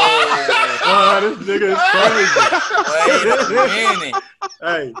nigga is crazy. Wait a minute.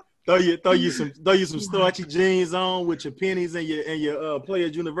 Hey. Throw you some starchy jeans on with your pennies and your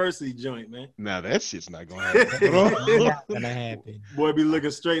Players University joint, man. Now that shit's not gonna happen. Not gonna happen. Boy, be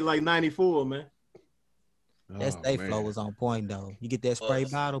looking straight like 94, man. That Stay Flow was on point though. You get that spray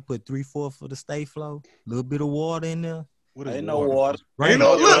bottle, put 3/4 of the Stay Flow, a little bit of water in there. Ain't no water. Ain't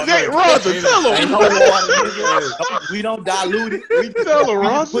no look, Roger, tell him. Ain't no water. We don't dilute it. We tell him,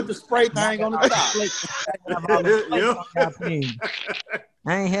 Roger. Put the spray thing on the top.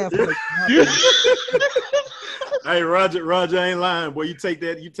 I ain't have. Hey, Roger ain't lying, boy. You take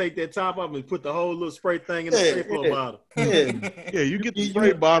that top off and put the whole little spray thing in the Stay Flow bottle. Yeah, you get the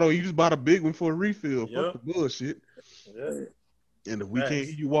spray bottle. You just bought a big one for a refill. Fuck the bullshit. Yeah. And if we can't hear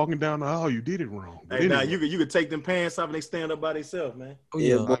you walking down the aisle, you did it wrong. Hey, now you could take them pants off and they stand up by themselves, man. Oh,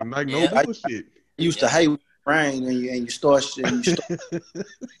 yeah, like no bullshit. I used to hate rain and you start shit.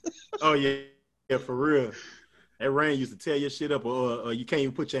 Oh yeah, for real. That rain used to tear your shit up, or you can't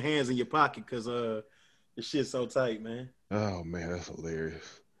even put your hands in your pocket because the shit's so tight, man. Oh man, that's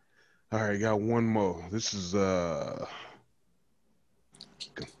hilarious. All right, got one more. This is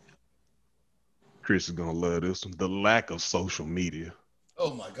Chris is gonna love this one. The lack of social media.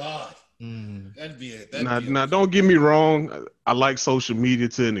 Oh my God. That'd be it. Now, don't get me wrong. I like social media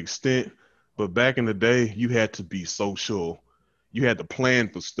to an extent, but back in the day, you had to be social. You had to plan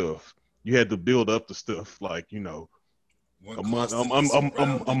for stuff. You had to build up the stuff. Like, a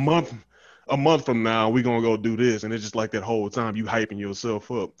month from now, we're gonna go do this, and it's just like that whole time you hyping yourself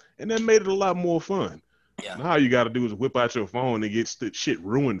up, and that made it a lot more fun. Yeah. Now all you got to do is whip out your phone and get shit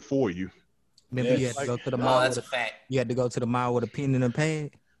ruined for you. Remember, you had to go to the mall. Oh, that's a fact. You had to go to the mall with a pen and a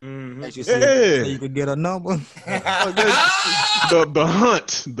pad. Mm-hmm. As you said, so you could get a number. the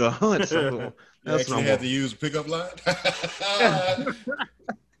hunt. You actually had to use a pickup line.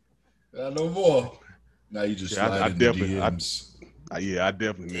 No more. Now you just slide in the DMs. I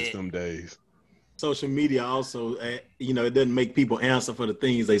definitely miss them days. Social media also, it doesn't make people answer for the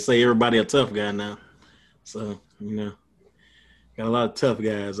things they say. Everybody a tough guy now, so got a lot of tough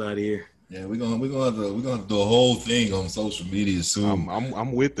guys out here. Yeah, we're gonna have to do a whole thing on social media soon.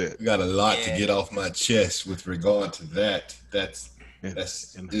 I'm with that. We got a lot to get off my chest with regard to that. That's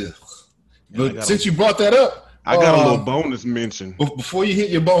ugh. But since you brought that up, I got a little bonus mention. Before you hit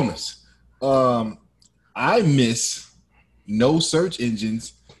your bonus, I miss no search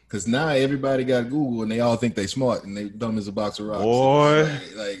engines Because now everybody got Google and they all think they smart and they dumb as a box of rocks. Boy.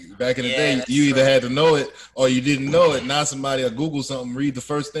 Like back in the day, you either had to know it or you didn't know it. Now somebody will Google something, read the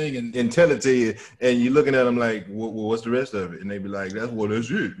first thing, and tell it to you, and you're looking at them like, well, what's the rest of it? And they be like, that's it.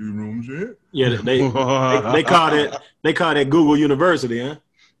 You know what I'm saying? Yeah, they call that Google University, huh?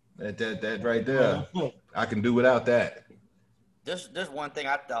 That right there. I can do without that. There's one thing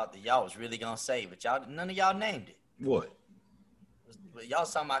I thought that y'all was really gonna say, but none of y'all named it. What? But y'all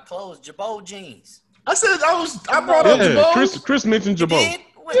saw my clothes, Jabot jeans. I brought up Jabot. Chris mentioned Jabot. Yeah.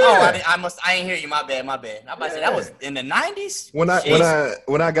 Oh, I ain't hear you. My bad. I'm about to say that was in the 90s.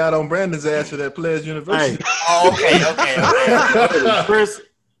 When I got on Brandon's ass for that Players University. Hey. Oh, okay.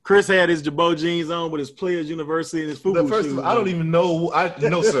 Chris had his Jabot jeans on with his Players University and his football shoes. I don't even know.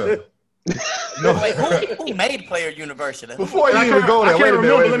 No, sir. No. Wait, who made Player University? Before you even go there,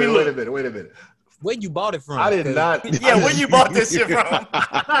 wait a minute. Where you bought it from? I did not. Yeah, where you bought this shit from?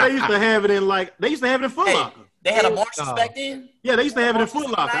 They used to have it in Foot Locker. They had a Marshalls back then? Yeah, they used to have it in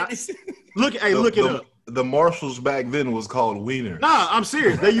Foot Locker. Look it up. The Marshalls back then was called Wieners. Nah, I'm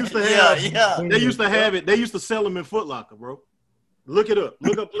serious. They used to have They used to have it. They used to sell them in Foot Locker, bro. Look it up.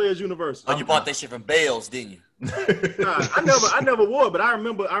 Look up Players University. Oh, you bought that shit from Bales, didn't you? Nah, I never wore it, but I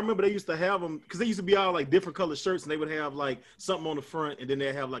remember they used to have them because they used to be all like different colored shirts, and they would have like something on the front, and then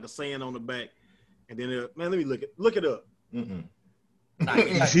they have like a saying on the back, and then man, let me look it up.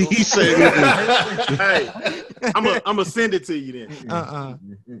 He said, "Hey, I'm gonna send it to you then."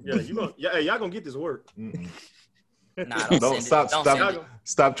 Yeah, y'all gonna get this work. Nah, don't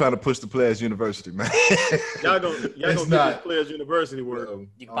stop trying to push the Players University, man. y'all gonna get this Players University work.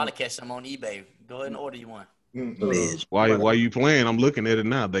 You can probably catch them on eBay. Go ahead and order you one. Why you playing? I'm looking at it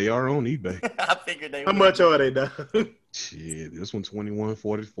now. They are on eBay. I figured they. How much are they, dog? Shit, this one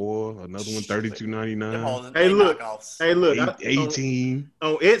 $21.44, another one $32.99. Hey, look, 18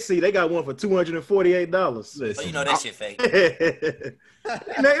 on Etsy. They got one for $248. Oh, you know that shit fake. It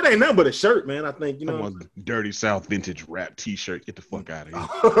ain't nothing but a shirt, man. I think Dirty South vintage rap T-shirt. Get the fuck out of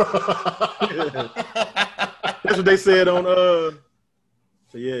here. That's what they said on.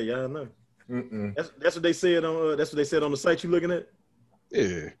 So yeah, y'all know. That's what they said on. That's what they said on the site you looking at.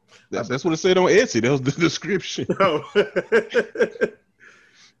 Yeah, that's what it said on Etsy. That was the description. Oh.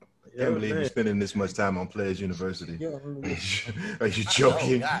 Can't believe you're spending this much time on Players University. Are you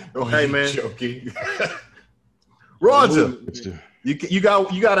joking? Hey, man. Joking. Roger, you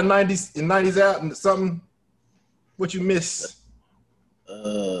got a 90s out and something? What you miss?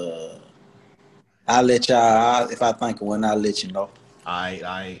 I'll let y'all. If I think of one, I'll let you know.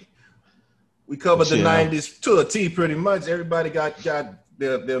 We covered the 90s to a T pretty much. Everybody got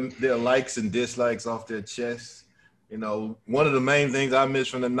their likes and dislikes off their chest. You know, one of the main things I miss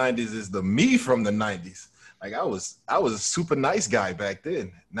from the 90s is the me from the 90s. Like I was a super nice guy back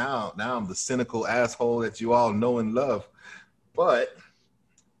then. Now I'm the cynical asshole that you all know and love. But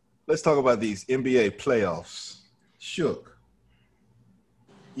let's talk about these NBA playoffs. Shook.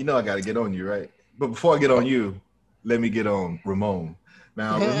 You know I got to get on you, right? But before I get on you, let me get on Ramon.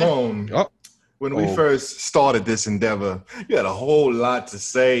 Now, Ramon, when we first started this endeavor, you had a whole lot to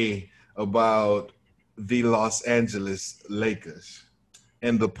say about the Los Angeles Lakers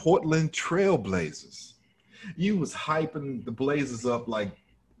and the Portland Trail Blazers. You was hyping the Blazers up like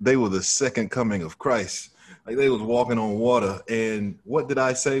they were the second coming of Christ, like they was walking on water. And what did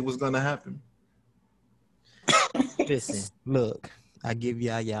I say was going to happen? Listen, look, I give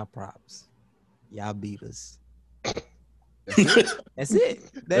y'all props. Y'all beat us. That's it.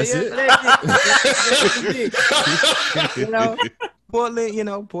 That's it.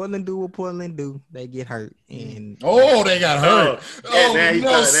 Portland do what Portland do. They get hurt, and they got hurt.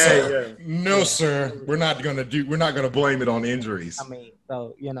 No, sir. No, sir. We're not gonna blame it on injuries. I mean,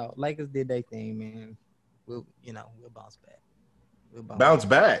 so Lakers did their thing, man. We'll bounce back. Bounce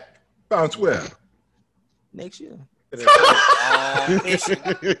back. Bounce where? Next year.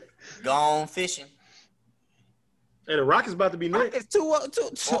 Gone fishing. Hey, the Rockets about to be next. It's two.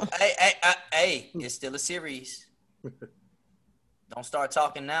 Hey, it's still a series. Don't start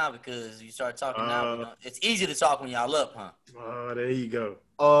talking now because you start talking now. It's easy to talk when y'all up, huh? Oh, there you go.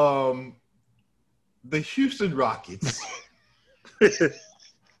 The Houston Rockets. Look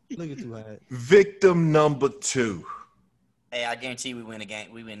at you, victim number 2. Hey, I guarantee we win a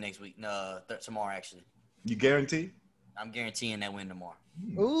game. We win next week. No, tomorrow actually. You guarantee? I'm guaranteeing that win tomorrow.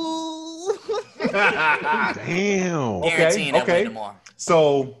 Ooh. Damn. Guaranteeing that win tomorrow.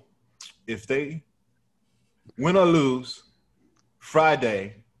 So, if they win or lose,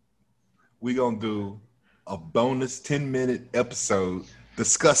 Friday, we're going to do a bonus 10-minute episode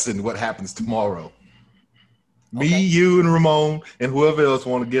discussing what happens tomorrow. Me, Okay. you, and Ramon, and whoever else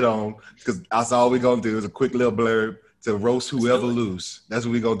want to get on, because that's all we're gonna do is a quick little blurb to roast whoever do it. lose. That's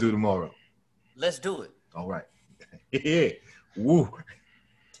what we're gonna do tomorrow. Let's do it. All right. Yeah. Woo.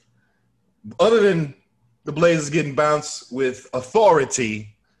 Other than the Blazers getting bounced with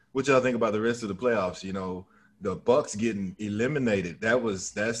authority, what y'all think about the rest of the playoffs? You know, the Bucks getting eliminated.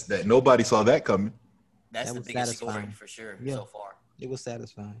 That's nobody saw that coming. That's That the was biggest story satisfying. for sure Yeah. so far. It was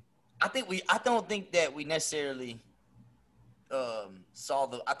satisfying. I don't think that we necessarily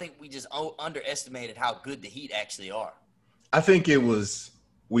I think we just underestimated how good the Heat actually are. I think it was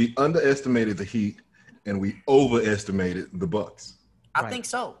we underestimated the Heat and we overestimated the Bucks. I Right. think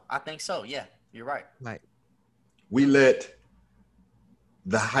so. Yeah, you're right. Like, We let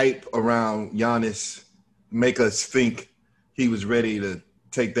the hype around Giannis make us think he was ready to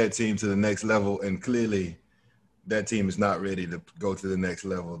take that team to the next level, and clearly that team is not ready to go to the next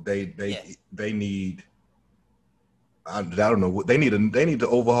level. They need I don't know what they need to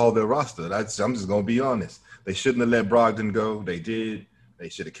overhaul their roster. I'm just gonna be honest. They shouldn't have let Brogdon go. They did. They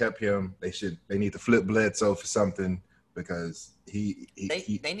should have kept him. They need to flip Bledsoe for something because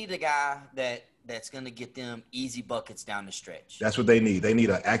They need a guy that's going to get them easy buckets down the stretch. that's what they need. They need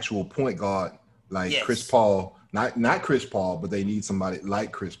an actual point guard like Yes. Chris Paul. Not Chris Paul, but they need somebody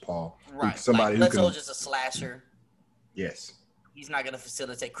like Chris Paul. Right. Somebody like who Bledsoe's can. just a slasher. Yes. He's not going to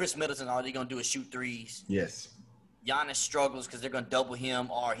facilitate. Chris Middleton, all they're going to do is shoot threes. Yes. Giannis struggles because they're going to double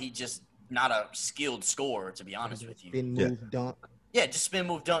him, or he just not a skilled scorer, to be honest with you. spin Yeah. move, dunk. Yeah, just spin,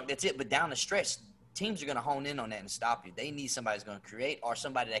 move, dunk. That's it. But down the stretch, teams are going to hone in on that and stop you. They need somebody who's going to create or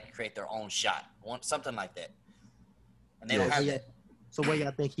somebody that can create their own shot. Something like that. And they don't Yes. have that. So where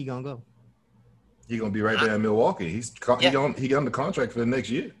y'all think he gonna go? He's gonna be right there in Milwaukee. He on the contract for the next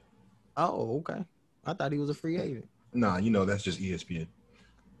year. Oh, okay. I thought he was a free agent. Nah, that's just ESPN.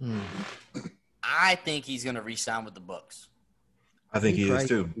 I think he's going to re-sign with the Bucks. I think he is crazy.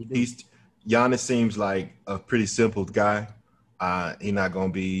 too. He do. Giannis seems like a pretty simple guy. He's not gonna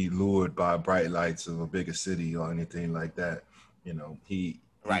be lured by bright lights of a bigger city or anything like that. He's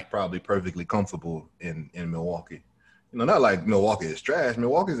probably perfectly comfortable in Milwaukee. Not like Milwaukee is trash.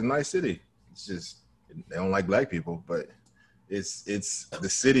 Milwaukee's a nice city. It's just they don't like black people, but it's the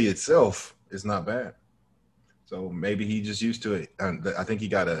city itself is not bad. So maybe he just used to it. I think he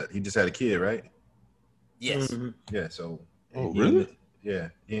just had a kid, right? Yes. Mm-hmm. Yeah. So Oh, really? yeah,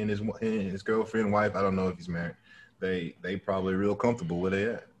 he and his girlfriend, wife. I don't know if he's married. They probably real comfortable where they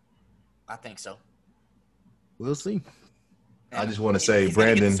at. I think so. We'll see. I just want to say, He's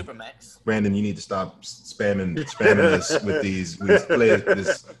gonna get the Brandon, Supermax. you need to stop spamming us with these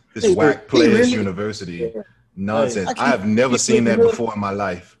players, this whack players university nonsense. I have never seen that before in my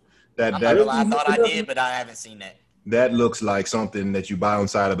life. I'm not gonna lie, I thought I did, but I haven't seen that. That looks like something that you buy on the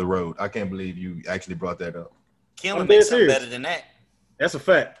side of the road. I can't believe you actually brought that up. Kim I'm would make dead something serious. better than that. That's a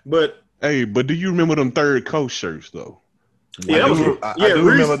fact. But Hey, but do you remember them third coast shirts though? yeah, I do Reese.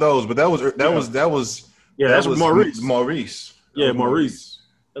 remember those, but that was That's with Maurice. Maurice. Yeah, That was Maurice.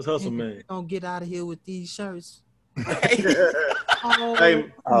 That's hustle, man. Don't get out of here with these shirts. Hey,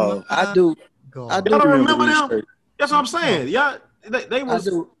 Oh, I do God. remember Y'all don't remember these them? shirts. That's what I'm saying. Y'all, they was.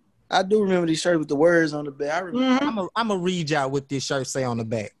 I do remember these shirts with the words on the back. I remember. Mhm. I'm gonna read y'all what this shirt say on the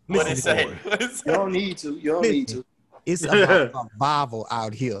back. What it Listen, say? boy. What it You say? don't need to. You don't need to. it's about survival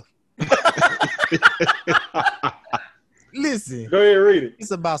out here. Listen, Go ahead and read it.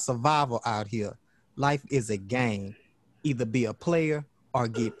 it's about survival out here. Life is a game. Either be a player or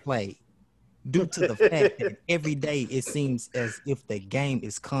get played. Due to the fact that every day it seems as if the game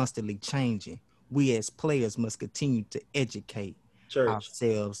is constantly changing, we as players must continue to educate Church.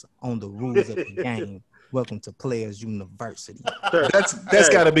 ourselves on the rules of the game. Welcome to Players University. That's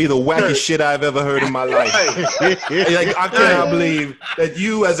got to be the wackest shit I've ever heard in my life. Like, I cannot believe that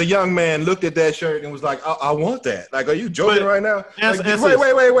you, as a young man, looked at that shirt and was like, "I want that." Like, are you joking But right now? answer Like, this.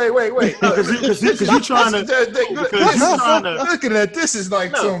 wait. Because you trying to. Because you trying to. Looking at this is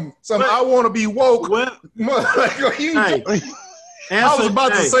like No, some. but- I want to be woke. Well, Like, are you? hey, I was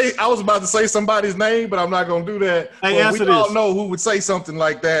about hey, to say somebody's name, but I'm not gonna do that. Hey, But answer we all this. know who would say something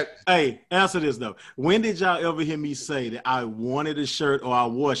like that. Hey, answer this though. When did y'all ever hear me say that I wanted a shirt or I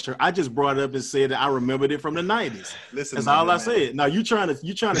wore a shirt? I just brought it up and said that I remembered it from the 90s. Listen, That's my all I man. said. Now you trying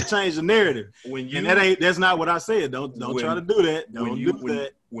to change the narrative. When you And that's not what I said. Don't try to do that. Don't do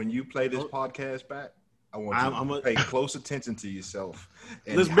that. when you play this podcast back, I want you I'm to a- pay close attention to yourself.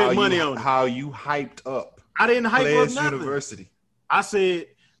 And Let's bet money on it. how you hyped up I didn't hype up Players nothing. University. I said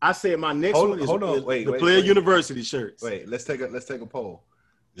my next Hold- one is, hold on. is Wait, the wait, Player wait. University shirts. Wait, let's take a poll.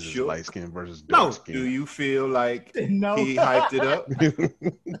 This is Sure. light skin versus No. dark skin. Do you feel like No. he hyped it up?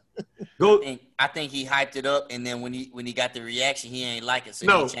 Go. And I think he hyped it up, and then when he got the reaction, he ain't like it,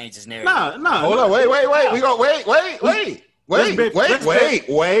 so he changed his narrative. No. Hold on, wait. We go wait.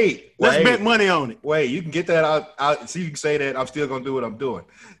 Let's bet money on it. Wait, you can get that out. See, you can say that. I'm still gonna do what I'm doing.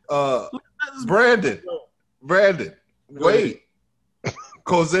 Brandon, wait.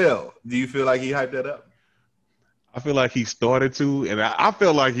 Cozell, do you feel like he hyped that up? I feel like he started to, and I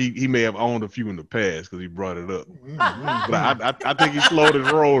feel like he may have owned a few in the past because he brought it up. But I think he slowed his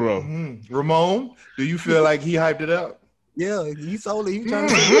roll though. Ramon, do you feel like he hyped it up? Yeah, he sold it. He trying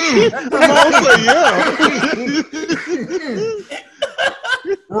to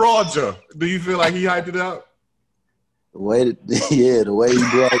Roger, do you feel like he hyped it up? The way he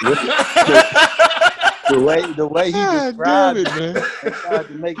brought it. the way he described it, man. Tried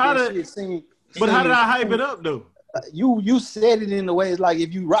to make that shit seem. But how did I hype it up though? You said it in the way it's like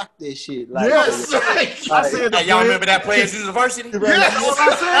if you rock that shit. Like, yes. I said y'all remember that Players University? Yes,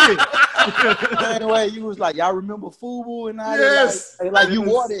 I said. The way you was like, y'all remember FUBU and all yes. that? Like you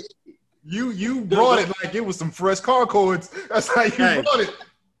wore that shit. You brought it like it was some fresh car chords. That's how you brought it.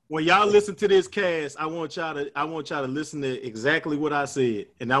 When y'all listen to this cast, I want y'all to listen to exactly what I said,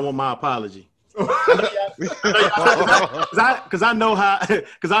 and I want my apology. Because I know how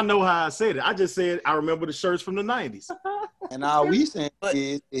I said it. I just said I remember the shirts from the 90s. And all we saying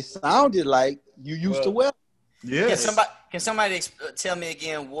is it sounded like you used to wear. Yeah. Can somebody tell me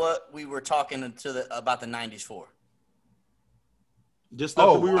again what we were talking about the 90s for? Just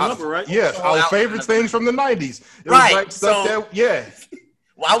stuff that we remember, right? Yes, our favorite things from the 90s. It right. Was like stuff that, yeah.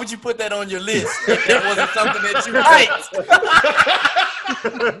 Why would you put that on your list if that wasn't something that you liked?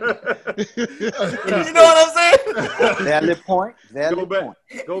 You know what I'm saying? Valid point.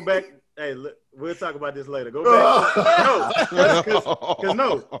 Go back. Hey, we'll talk about this later. Go back.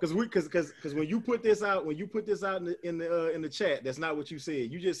 Because when you put this out, in the chat, that's not what you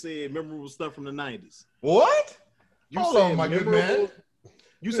said. You just said memorable stuff from the 90s. What? Hold on, my good man.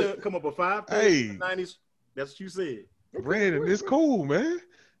 You said come up with 5 things from the 90s. That's what you said. Brandon, it's cool, man.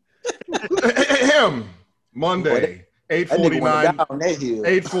 Monday,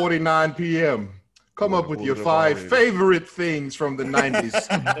 8:49 p.m. Come up with your 5 favorite things from the 90s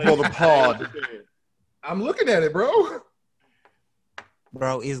for the pod. I'm looking at it, bro.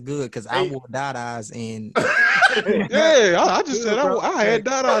 Bro, it's good because I wore Dada's and yeah, I just said I had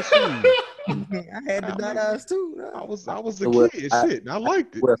Dada shoes. I had the Dada's too. I was the kid, shit. I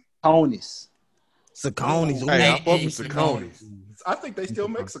liked it. Saucony's. Saucony's. Hey, I fuck with Saucony's. I think they still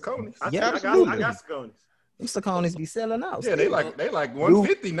make Saucony's. I got Saucony's. Them Saucony's be selling out. Yeah, they like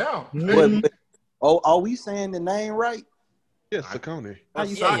 150 now. Are we saying the name right? Yes, Saucony.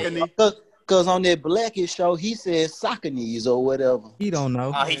 Because on that Blackish show, he said Saucony's or whatever. He don't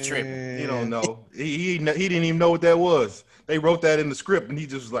know. Oh, he tripping. He don't know. He didn't even know what that was. They wrote that in the script, and he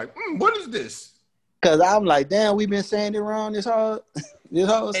just was like, what is this? Because I'm like, damn, we've been saying it wrong this whole time.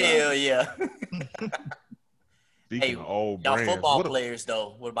 Hell yeah. Hey, y'all football players,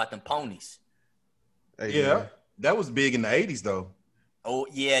 though, what about them ponies? Hey, yeah, that was big in the 80s, though. Oh,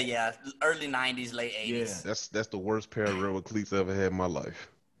 yeah. Early 90s, late 80s. Yeah. That's the worst pair of rubber cleats I ever had in my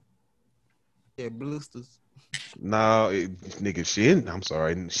life. Yeah, blisters. Nah,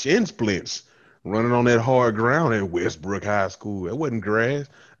 shin splints running on that hard ground at Westbrook High School. That wasn't grass.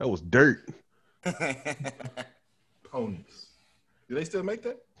 That was dirt. Ponies. Do they still make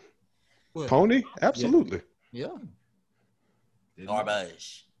that? What? Pony? Absolutely. Yeah.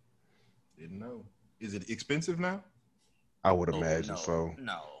 Garbage. Didn't know. Is it expensive now? I would imagine so.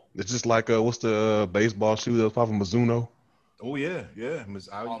 No. It's just like what's the baseball shoe that was popping, Mizuno? Oh yeah.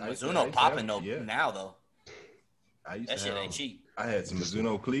 Mizuno popping now though. That shit ain't cheap. I had some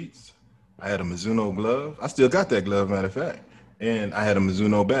Mizuno cleats. I had a Mizuno glove. I still got that glove, matter of fact. And I had a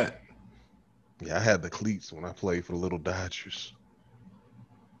Mizuno bat. Yeah, I had the cleats when I played for the Little Dodgers.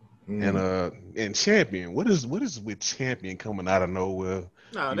 And Champion, what is with Champion coming out of nowhere?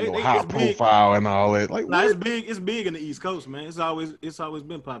 High profile and all that. Like, it's big. It's big in the East Coast, man. It's always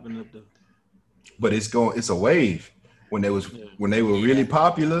been popping up though. But it's a wave. When they were really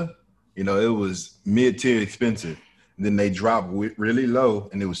popular, it was mid-tier expensive. And then they dropped really low,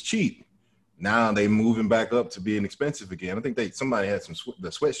 and it was cheap. Now they moving back up to being expensive again. I think somebody had the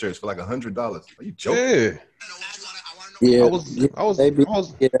sweatshirts for like $100. Are you joking? Yeah.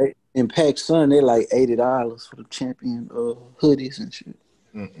 In Pac Sun, they're like $80 for the Champion hoodies and shit.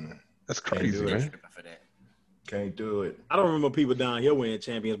 That's crazy, man. Can't do it. I don't remember people down here wearing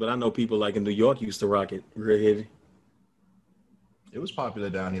Champions, but I know people like in New York used to rock it real heavy. It was popular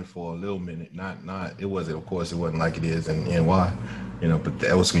down here for a little minute. It wasn't like it is in NY, but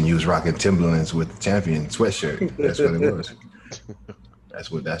that was when you was rocking Timberlands with the Champion sweatshirt. That's what it was.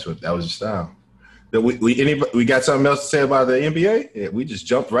 That was your style. We got something else to say about the NBA? Yeah, we just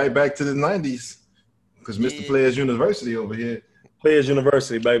jumped right back to the 90s because Mr. Players University over here. Players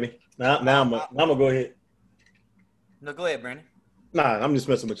University, baby. Now I'm gonna go ahead. No, go ahead, Brandon. Nah, I'm just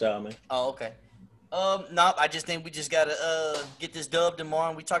messing with y'all, man. Oh, okay. No, I just think we just gotta get this dub tomorrow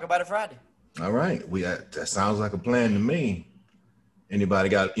and we talk about it Friday. All right. That sounds like a plan to me. Anybody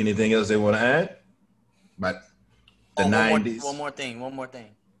got anything else they want to add? But the 90s. One more thing.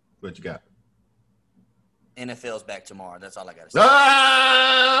 What you got? NFL's back tomorrow. That's all I gotta say.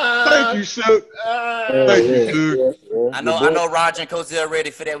 Thank you, Shook. Thank you, Shook. I know Roger and Cozell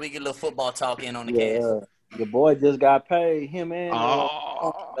ready for that. We get a little football talk in on the cast. The boy just got paid. Him and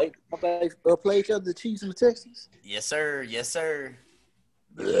they play each other, the Chiefs and the Texans. Yes, sir.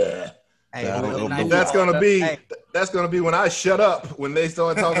 Yeah. Hey, that's gonna be when I shut up when they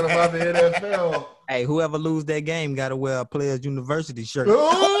start talking about the NFL. Hey, whoever lose that game got to wear a Players University shirt.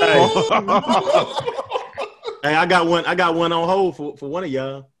 Hey, I got one on hold for one of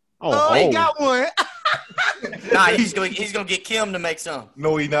y'all. He got one. Nah, he's gonna get Kim to make some.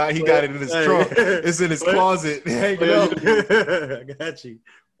 No, he not. He got it in his trunk. It's in his closet. Hanging up. I got you.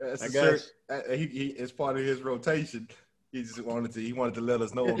 That's a shirt. He it's part of his rotation. He just wanted to let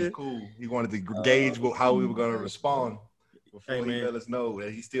us know it was cool. He wanted to gauge how we were gonna respond before he let us know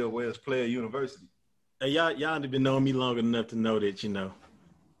that he still wears Player University. Hey, y'all been knowing me long enough to know that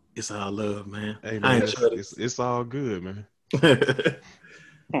it's all love, man. Hey, man, it's all good, man.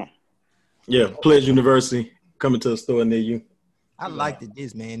 Yeah, Pledge University coming to a store near you. I liked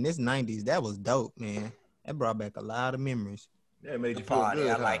this, man. This 90s, that was dope, man. That brought back a lot of memories. Yeah, it made you feel good.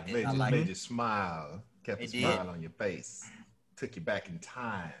 I liked it. Made you smile. Kept a smile on your face. Took you back in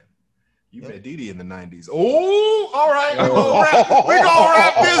time. You met Didi in the 90s. Oh, all right. We're gonna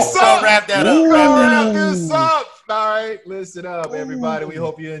wrap this up. Wrap that up. Wrap this up. All right, listen up, everybody. We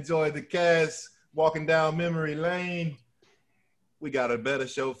hope you enjoyed the cast. Walking down memory lane. We got a better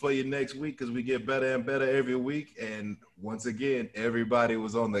show for you next week because we get better and better every week. And once again, everybody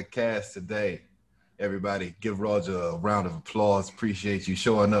was on the cast today. Everybody, give Roger a round of applause. Appreciate you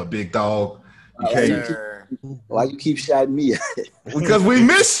showing up, big dog. Why you keep shouting me? Because we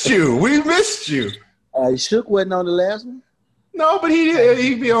missed you. We missed you. Shook wasn't on the last one. No, but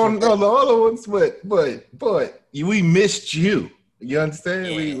he be on the other ones. But we missed you. You understand?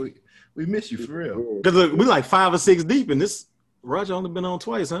 Yeah. We miss you for real. Because we like 5 or 6 deep in this. Roger only been on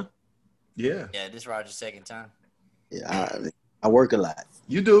twice, huh? Yeah. Yeah, this Roger's second time. Yeah, I work a lot.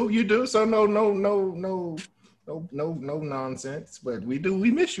 You do. So no nonsense. But we do. We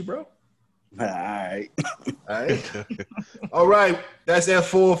miss you, bro. All right. All right. That's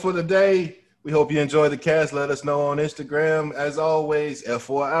F4 for the day. We hope you enjoyed the cast. Let us know on Instagram. As always,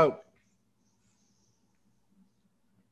 F4 out.